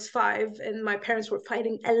when I was 5 and my parents were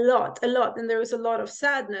fighting a lot, and there was a lot of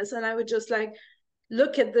sadness. And I would just like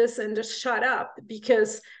look at this and just shut up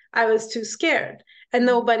because I was too scared. And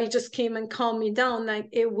nobody just came and calmed me down, like,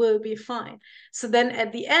 it will be fine. So then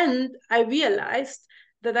at the end, I realized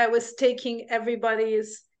that I was taking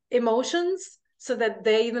everybody's emotions so that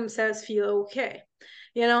they themselves feel okay,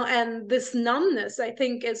 you know. And this numbness, I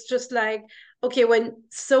think, is just like, okay, when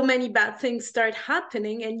so many bad things start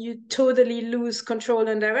happening and you totally lose control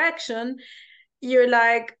and direction, you're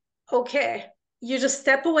like, okay, you just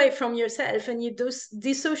step away from yourself and you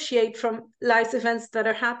dissociate from life's events that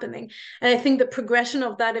are happening. And I think the progression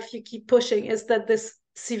of that, if you keep pushing, is that this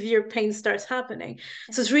severe pain starts happening.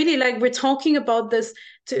 So it's really like we're talking about this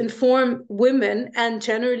to inform women and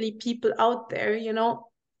generally people out there, you know.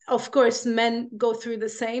 Of course men go through the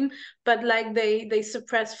same, but like they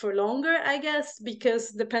suppress for longer, I guess, because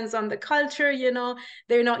depends on the culture, you know.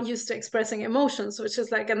 They're not used to expressing emotions, which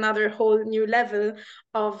is like another whole new level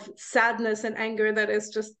of sadness and anger that is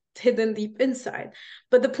just hidden deep inside.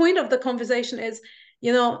 But the point of the conversation is,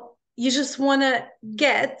 you know, you just want to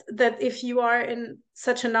get that if you are in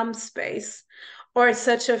such a numb space or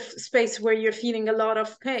such a space where you're feeling a lot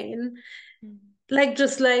of pain, like,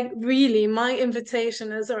 just like, really, my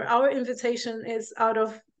invitation is, or our invitation is, out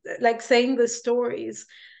of like saying the stories,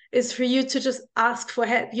 is for you to just ask for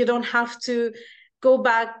help. You don't have to go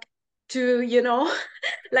back to, you know,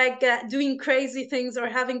 like doing crazy things or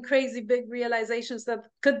having crazy big realizations that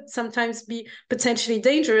could sometimes be potentially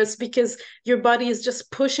dangerous, because your body is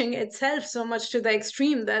just pushing itself so much to the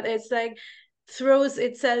extreme that it's like throws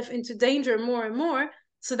itself into danger more and more,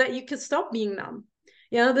 so that you could stop being numb.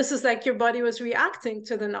 You know, this is like your body was reacting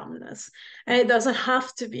to the numbness, and it doesn't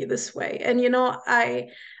have to be this way. And you know,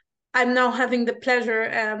 I'm now having the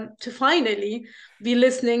pleasure to finally be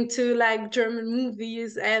listening to like German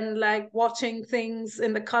movies and like watching things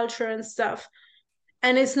in the culture and stuff.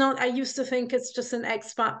 And it's not, I used to think it's just an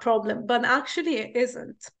expat problem, but actually it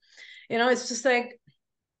isn't. You know, it's just like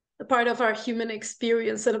a part of our human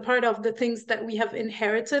experience and a part of the things that we have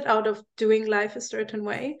inherited out of doing life a certain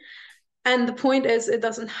way. And the point is, it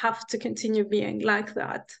doesn't have to continue being like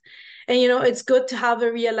that. And, you know, it's good to have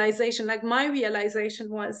a realization. Like my realization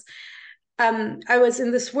was, I was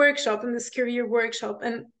in this workshop, in this career workshop,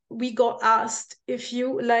 and we got asked, if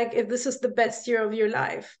you like, if this is the best year of your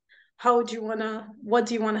life, how do you wanna, what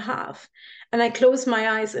do you wanna have? And I closed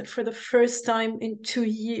my eyes, and for the first time in 2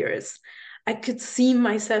 years, I could see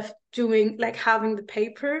myself doing, like, having the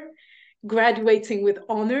paper, graduating with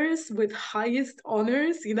honors, with highest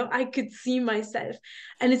honors. You know, I could see myself.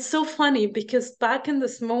 And it's so funny because back in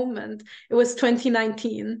this moment, it was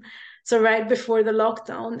 2019, so right before the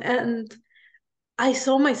lockdown, and I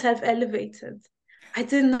saw myself elevated. I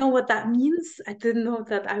didn't know what that means. I didn't know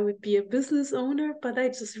that I would be a business owner, but I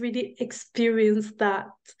just really experienced that.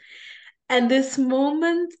 And this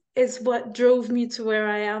moment is what drove me to where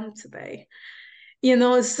I am today. You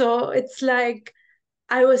know, so it's like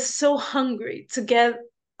I was so hungry to get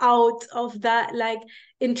out of that like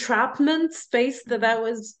entrapment space that I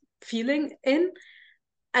was feeling in,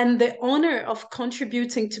 and the honor of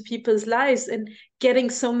contributing to people's lives and getting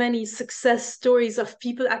so many success stories of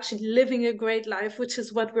people actually living a great life, which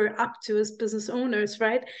is what we're up to as business owners,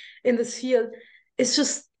 right, in this field. It's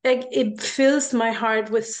just like, it fills my heart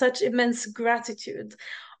with such immense gratitude.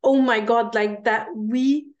 Oh my God, like that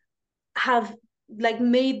we have like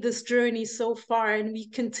made this journey so far, and we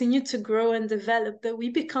continue to grow and develop, that we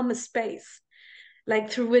become a space like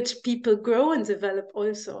through which people grow and develop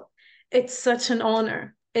also. It's such an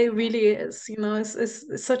honor. It really is. You know,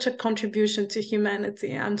 it's such a contribution to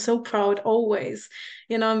humanity. I'm so proud always.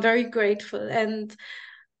 You know, I'm very grateful. And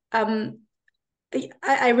um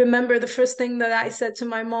I remember the first thing that I said to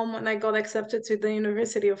my mom when I got accepted to the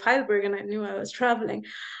University of Heidelberg and I knew I was traveling.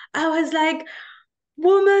 I was like,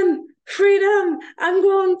 woman, freedom, I'm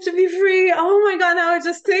going to be free. Oh my God, I was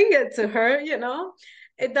just sing it to her, you know.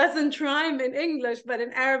 It doesn't rhyme in English, but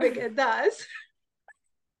in Arabic it does.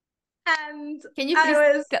 And Can you please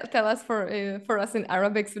I was, tell us for us in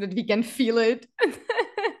Arabic so that we can feel it?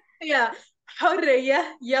 yeah, حرية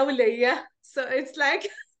يولية. So it's like,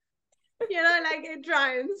 you know, like it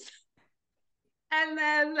rhymes. And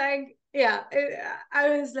then like yeah,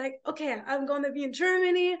 I was like, okay, I'm gonna be in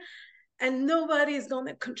Germany, and nobody's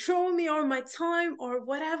gonna control me or my time or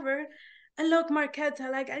whatever. And look, Marquetta,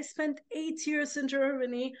 like I spent 8 years in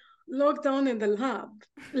Germany, locked down in the lab.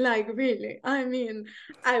 Like really, I mean,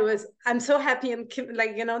 I'm so happy and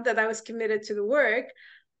like that I was committed to the work,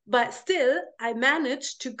 but still, I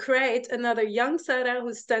managed to create another young Sara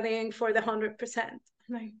who's studying for the 100%. I'm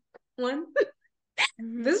like, one,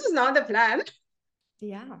 this was not the plan,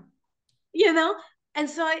 Yeah. you know? And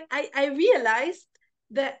so I realized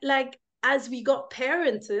that, like, as we got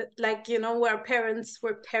parented, like, where parents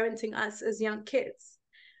were parenting us as young kids,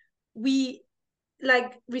 we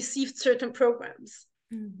like received certain programs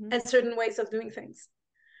and certain ways of doing things.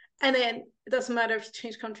 And then it doesn't matter if you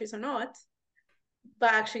change countries or not,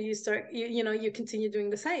 but actually you start you continue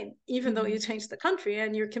doing the same. Even though you change the country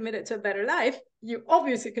and you're committed to a better life, you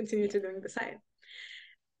obviously continue to doing the same.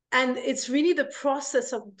 And it's really the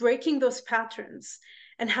process of breaking those patterns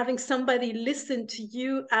and having somebody listen to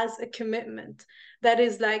you as a commitment that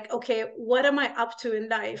is like, okay, what am I up to in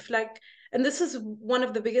life? Like, and this is one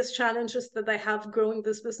of the biggest challenges that I have growing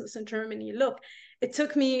this business in Germany. Look, it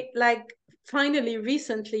took me like finally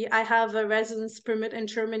recently, I have a residence permit in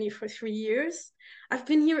Germany for 3 years. I've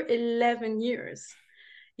been here 11 years.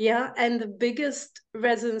 Yeah. And the biggest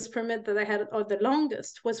residence permit that I had, or the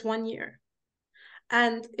longest, was 1 year.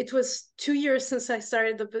 And it was 2 years since I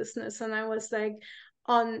started the business. And I was like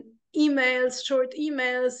on emails, short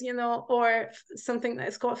emails, or something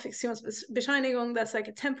that's called Fiktionsbescheinigung, that's like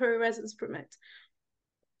a temporary residence permit.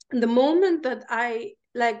 And the moment that I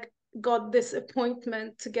like got this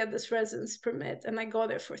appointment to get this residence permit, and I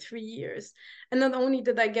got it for 3 years. And not only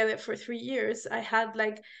did I get it for 3 years, I had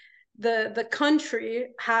like the country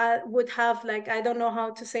would have, like, I don't know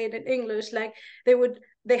how to say it in English, like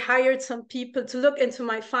they hired some people to look into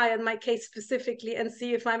my file, my case specifically, and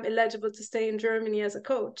see if I'm eligible to stay in Germany as a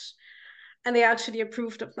coach. And they actually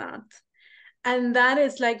approved of that. And that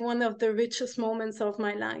is like one of the richest moments of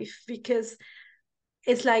my life, because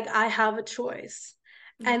it's like I have a choice.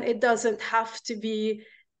 And it doesn't have to be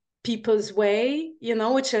people's way,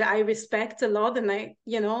 which I respect a lot, and I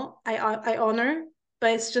honor,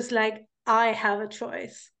 but it's just like I have a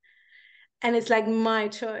choice, and it's like my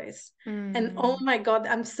choice. And oh my God,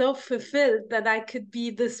 I'm so fulfilled that I could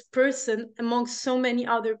be this person amongst so many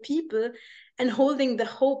other people, and holding the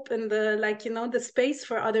hope and the, like, the space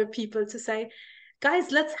for other people to say,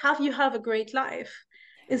 guys, let's have a great life.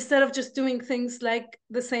 Instead of just doing things like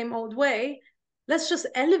the same old way, let's just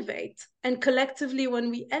elevate. And collectively, when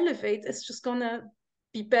we elevate, it's just gonna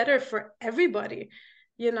be better for everybody,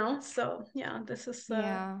 So yeah, this is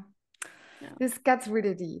Yeah. yeah. This gets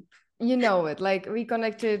really deep. You know it. Like we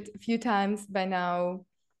connected a few times by now.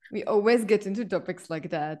 We always get into topics like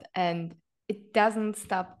that. And it doesn't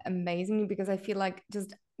stop amazing me, because I feel like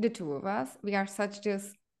just the two of us, we are such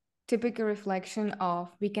just typical reflection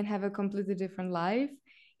of we can have a completely different life,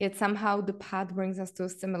 yet somehow the path brings us to a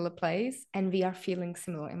similar place and we are feeling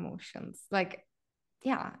similar emotions. Like,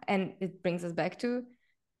 yeah. And it brings us back to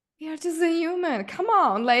we are just a human. Come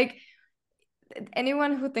on. Like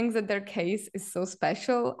anyone who thinks that their case is so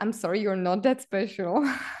special, I'm sorry, you're not that special.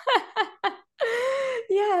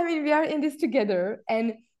 Yeah, I mean, we are in this together.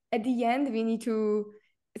 And at the end, we need to,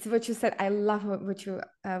 it's what you said. I love what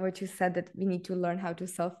you said, that we need to learn how to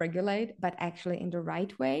self-regulate, but actually in the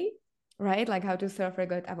right way, right? Like how to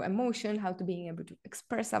self-regulate our emotion, how to being able to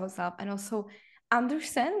express ourselves, and also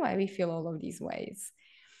understand why we feel all of these ways.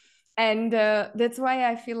 And that's why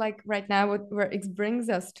I feel like right now, where it brings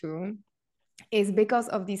us to is because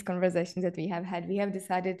of these conversations that we have had, we have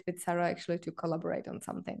decided with Sara actually to collaborate on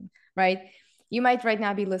something, right? You might right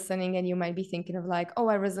now be listening and you might be thinking of like, oh,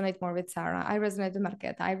 I resonate more with Sara. I resonate with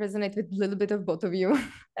Marquetta. I resonate with a little bit of both of you,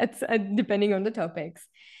 depending on the topics.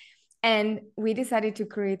 And we decided to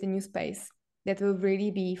create a new space that will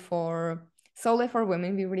really be for solely for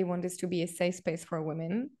women. We really want this to be a safe space for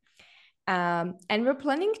women. And we're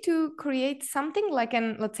planning to create something like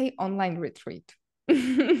an, let's say, online retreat.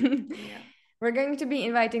 Yeah. We're going to be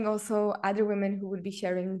inviting also other women who will be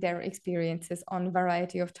sharing their experiences on a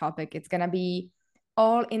variety of topics. It's going to be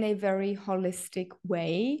all in a very holistic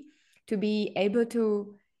way to be able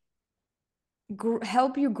to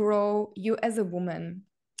help you grow you as a woman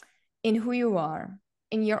in who you are,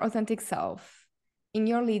 in your authentic self, in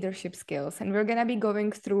your leadership skills. And we're going to be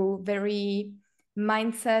going through very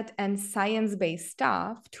mindset and science-based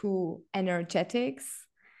stuff to energetics,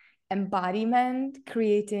 embodiment,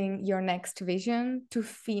 creating your next vision, to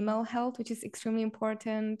female health, which is extremely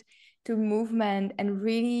important, to movement, and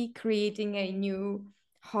really creating a new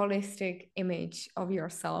holistic image of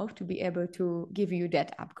yourself to be able to give you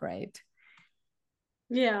that upgrade.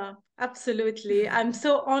 Yeah, absolutely. I'm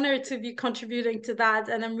so honored to be contributing to that.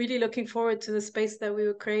 And I'm really looking forward to the space that we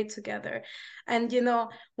will create together. And,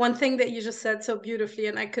 one thing that you just said so beautifully,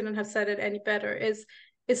 and I couldn't have said it any better, is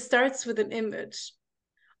it starts with an image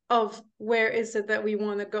of where is it that we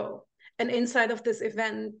want to go. And inside of this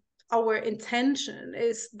event, our intention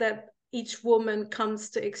is that each woman comes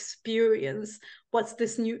to experience what's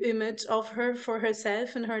this new image of her for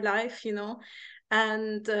herself in her life,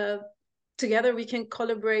 and together we can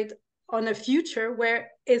collaborate on a future where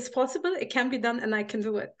it's possible, it can be done, and I can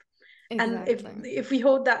do it. And Exactly. if we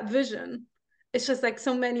hold that vision, it's just like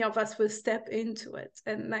so many of us will step into it,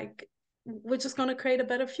 and like we're just going to create a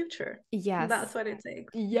better future. And that's Yes. what it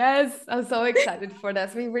takes. Yes, I'm so excited for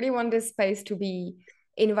this. We really want this space to be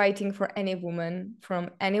inviting for any woman from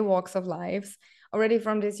any walks of lives. Already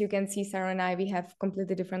from this, you can see Sarah and I, we have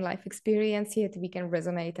completely different life experience, yet we can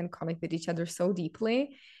resonate and connect with each other so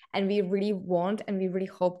deeply. And we really want and we really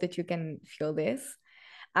hope that you can feel this.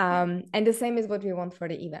 And the same is what we want for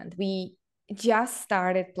the event. We just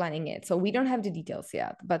started planning it, so we don't have the details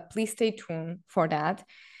yet, but please stay tuned for that.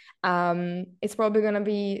 It's probably going to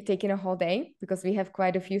be taking a whole day because we have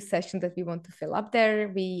quite a few sessions that we want to fill up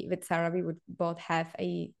there. We, with Sarah, we would both have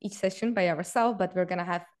each session by ourselves, but we're going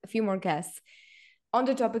to have a few more guests on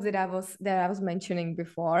the topic that I was mentioning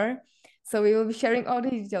before. So we will be sharing all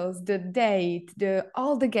the details, the date,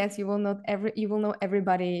 all the guests. You will know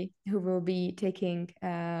everybody who will be taking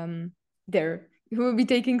there, who will be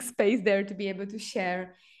taking space there to be able to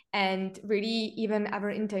share. And really, even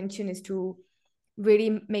our intention is to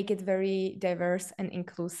really make it very diverse and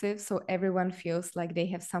inclusive so everyone feels like they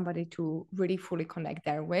have somebody to really fully connect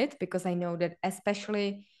there with, because I know that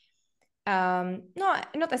especially no,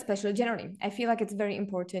 not especially, generally I feel like it's very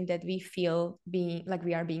important that we feel being like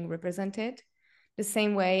we are being represented the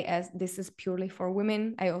same way as this is purely for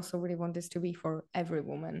women. I also really want this to be for every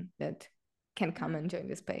woman that can come and join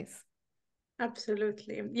the space.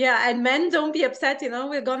 Absolutely. Yeah. And men, don't be upset.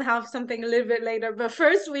 We're going to have something a little bit later. But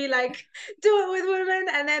first, we like do it with women,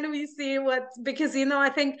 and then we see because, I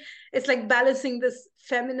think it's like balancing this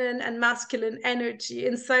feminine and masculine energy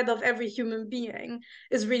inside of every human being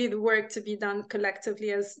is really the work to be done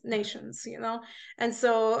collectively as nations. And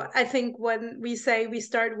so I think when we say we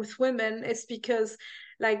start with women, it's because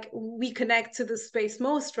like we connect to the space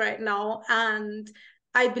most right now. And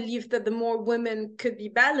I believe that the more women could be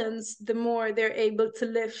balanced, the more they're able to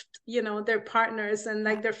lift, their partners and Yeah.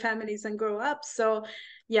 like their families and grow up. So,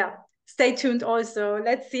 yeah, stay tuned also.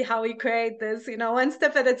 Let's see how we create this, one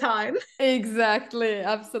step at a time. Exactly,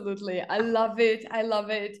 absolutely. I love it. I love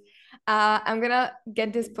it. I'm gonna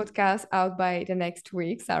get this podcast out by the next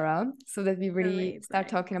week, Sarah, so that we really start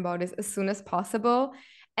Amazing. talking about this as soon as possible.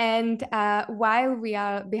 And while we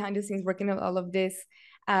are behind the scenes working on all of this,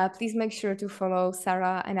 please make sure to follow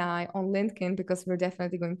Sarah and I on LinkedIn, because we're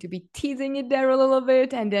definitely going to be teasing it there a little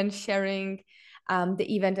bit and then sharing the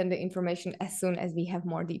event and the information as soon as we have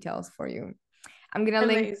more details for you. I'm gonna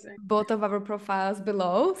link Amazing. both of our profiles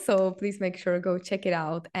below, so please make sure go check it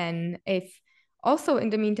out. And if also in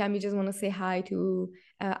the meantime you just want to say hi to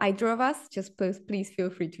either of us, just please feel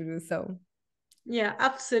free to do so. Yeah,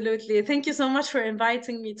 absolutely. Thank you so much for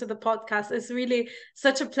inviting me to the podcast. It's really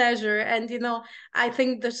such a pleasure. And, I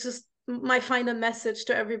think that's just my final message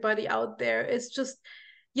to everybody out there is just,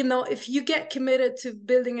 if you get committed to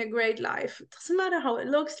building a great life, it doesn't matter how it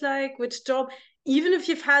looks like, which job, even if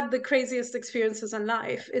you've had the craziest experiences in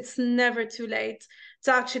life, it's never too late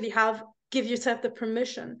to actually give yourself the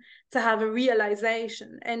permission to have a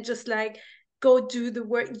realization and just like go do the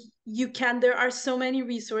work you can. There are so many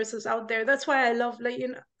resources out there. That's why I love, like,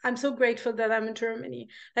 I'm so grateful that I'm in Germany.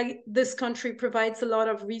 Like, this country provides a lot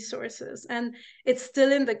of resources, and it's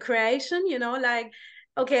still in the creation, like,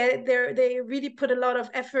 okay, they really put a lot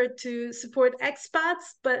of effort to support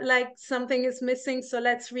expats, but like something is missing. So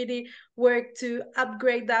let's really work to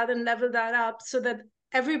upgrade that and level that up so that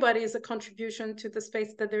everybody is a contribution to the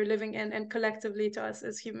space that they're living in and collectively to us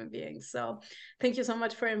as human beings. So thank you so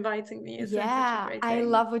much for inviting me. It's been such a Yeah, great I thing.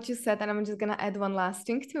 love what you said, and I'm just gonna add one last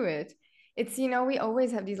thing to it. It's, we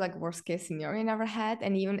always have these like worst case scenario in our head,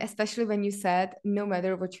 and even especially when you said no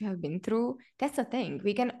matter what you have been through, that's the thing.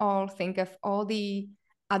 We can all think of all the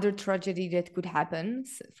other tragedy that could happen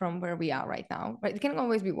from where we are right now, right? It can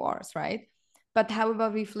always be worse, right? But how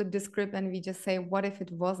about we flip the script and we just say, what if it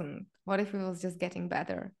wasn't? What if it was just getting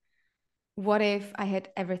better? What if I had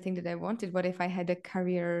everything that I wanted? What if I had a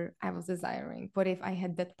career I was desiring? What if I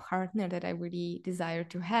had that partner that I really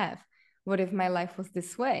desired to have? What if my life was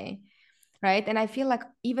this way? right? And I feel like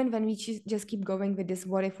even when we just keep going with this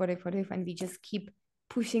what if, and we just keep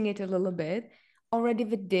pushing it a little bit, already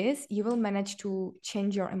with this, you will manage to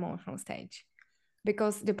change your emotional stage,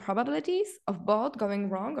 because the probabilities of both going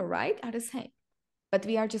wrong or right are the same. But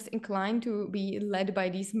we are just inclined to be led by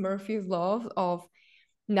these Murphy's laws of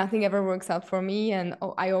nothing ever works out for me, and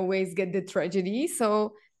oh, I always get the tragedy.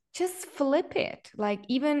 So just flip it. Like,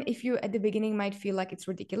 even if you at the beginning might feel like it's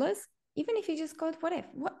ridiculous, even if you just go,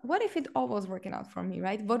 what if it all was working out for me,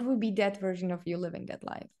 right? What would be that version of you living that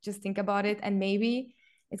life? Just think about it, and maybe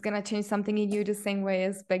it's gonna change something in you, the same way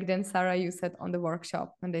as back then, Sarah, you said on the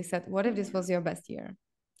workshop when they said, what if this was your best year?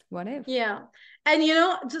 What if? Yeah. And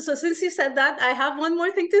so since you said that, I have one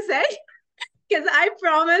more thing to say. Because I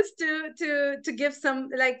promised to give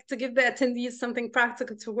to give the attendees something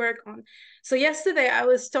practical to work on. So yesterday I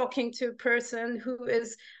was talking to a person who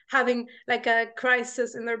is having like a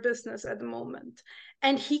crisis in their business at the moment,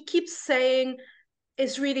 and he keeps saying,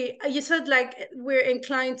 it's really, you said like we're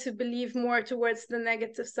inclined to believe more towards the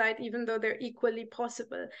negative side, even though they're equally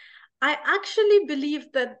possible. I actually believe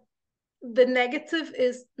that the negative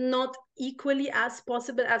is not equally as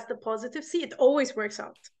possible as the positive. See, it always works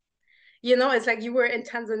out. It's like you were in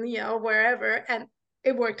Tanzania or wherever and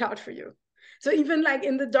it worked out for you. So even like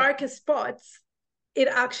in the darkest spots, it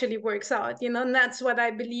actually works out, and that's what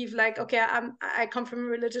I believe. Like, okay, I come from a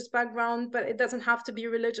religious background, but it doesn't have to be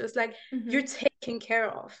religious. Like, you're taken care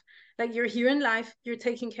of. Like, you're here in life, you're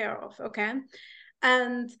taken care of, okay?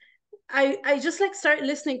 And I just like started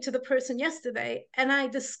listening to the person yesterday, and I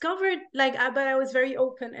discovered but I was very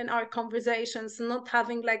open in our conversations, not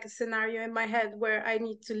having like a scenario in my head where I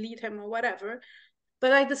need to lead him or whatever.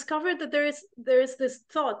 But I discovered that there is this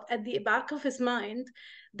thought at the back of his mind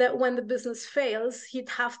that when the business fails, he'd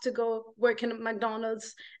have to go work in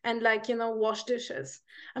McDonald's and wash dishes.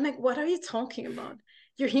 I'm like, what are you talking about?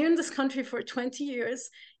 You're here in this country for 20 years.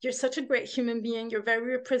 You're such a great human being. You're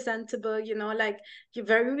very representable, like you're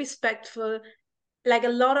very respectful. Like, a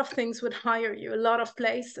lot of things would hire you, a lot of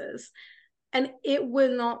places. And it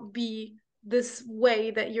will not be this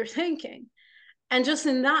way that you're thinking. And just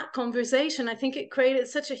in that conversation, I think it created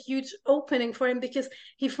such a huge opening for him, because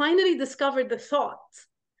he finally discovered the thought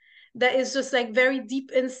that is just like very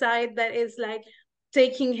deep inside, that is like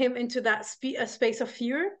taking him into that a space of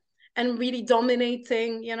fear and really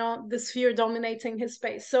dominating, this fear dominating his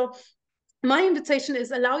space. So my invitation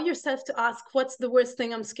is, allow yourself to ask, what's the worst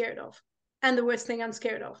thing I'm scared of? And the worst thing I'm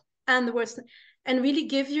scared of? And the worst thing. And really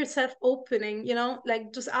give yourself opening,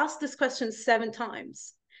 like just ask this question 7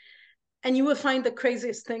 times. And you will find the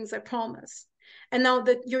craziest things, I promise. And now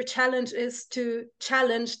that your challenge is to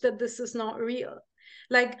challenge that this is not real.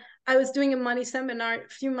 Like, I was doing a money seminar a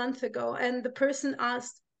few months ago, and the person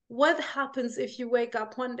asked, what happens if you wake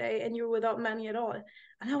up one day and you're without money at all?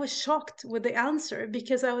 And I was shocked with the answer,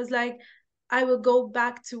 because I was like, I will go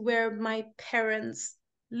back to where my parents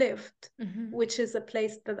lived, which is a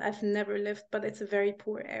place that I've never lived, but it's a very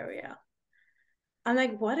poor area. I'm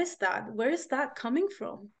like, what is that? Where is that coming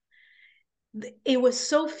from? It was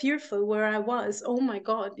so fearful where I was. Oh my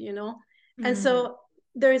God, And so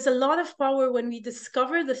there is a lot of power when we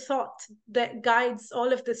discover the thought that guides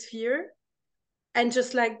all of this fear, and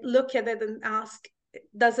just like look at it and ask,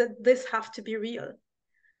 does this have to be real?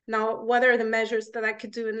 Now, what are the measures that I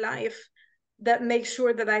could do in life that make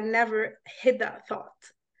sure that I never hit that thought?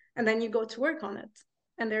 And then you go to work on it.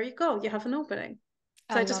 And there you go. You have an opening.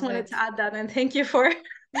 So I just wanted to add that. And thank you for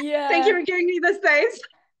thank you for giving me the space.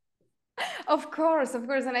 Of course.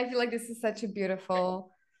 And I feel like this is such a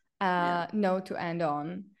beautiful note to end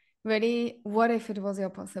on. Really, what if it was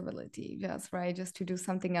your possibility? Just to do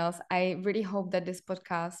something else. I really hope that this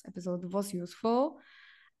podcast episode was useful.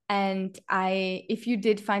 And if you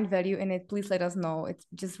did find value in it, please let us know. It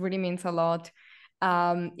just really means a lot.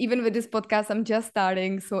 Even with this podcast, I'm just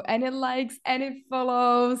starting. So any likes, any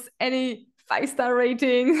follows, any 5-star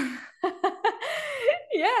ratings.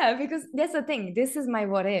 Yeah, because that's the thing. This is my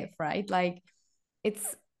what if, right? Like,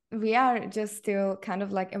 we are just still kind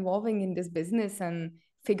of like evolving in this business and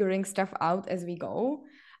figuring stuff out as we go,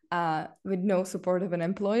 with no support of an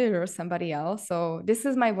employer or somebody else. So this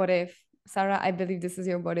is my what if. Sara, I believe this is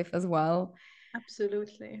your what if as well.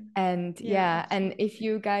 Absolutely. And yeah, and if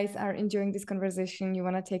you guys are enjoying this conversation, you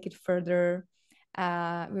want to take it further,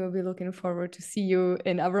 we will be looking forward to see you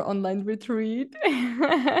in our online retreat.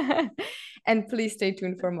 And please stay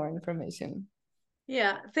tuned for more information.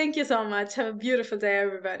 Yeah, thank you so much. Have a beautiful day,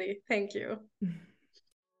 everybody. Thank you.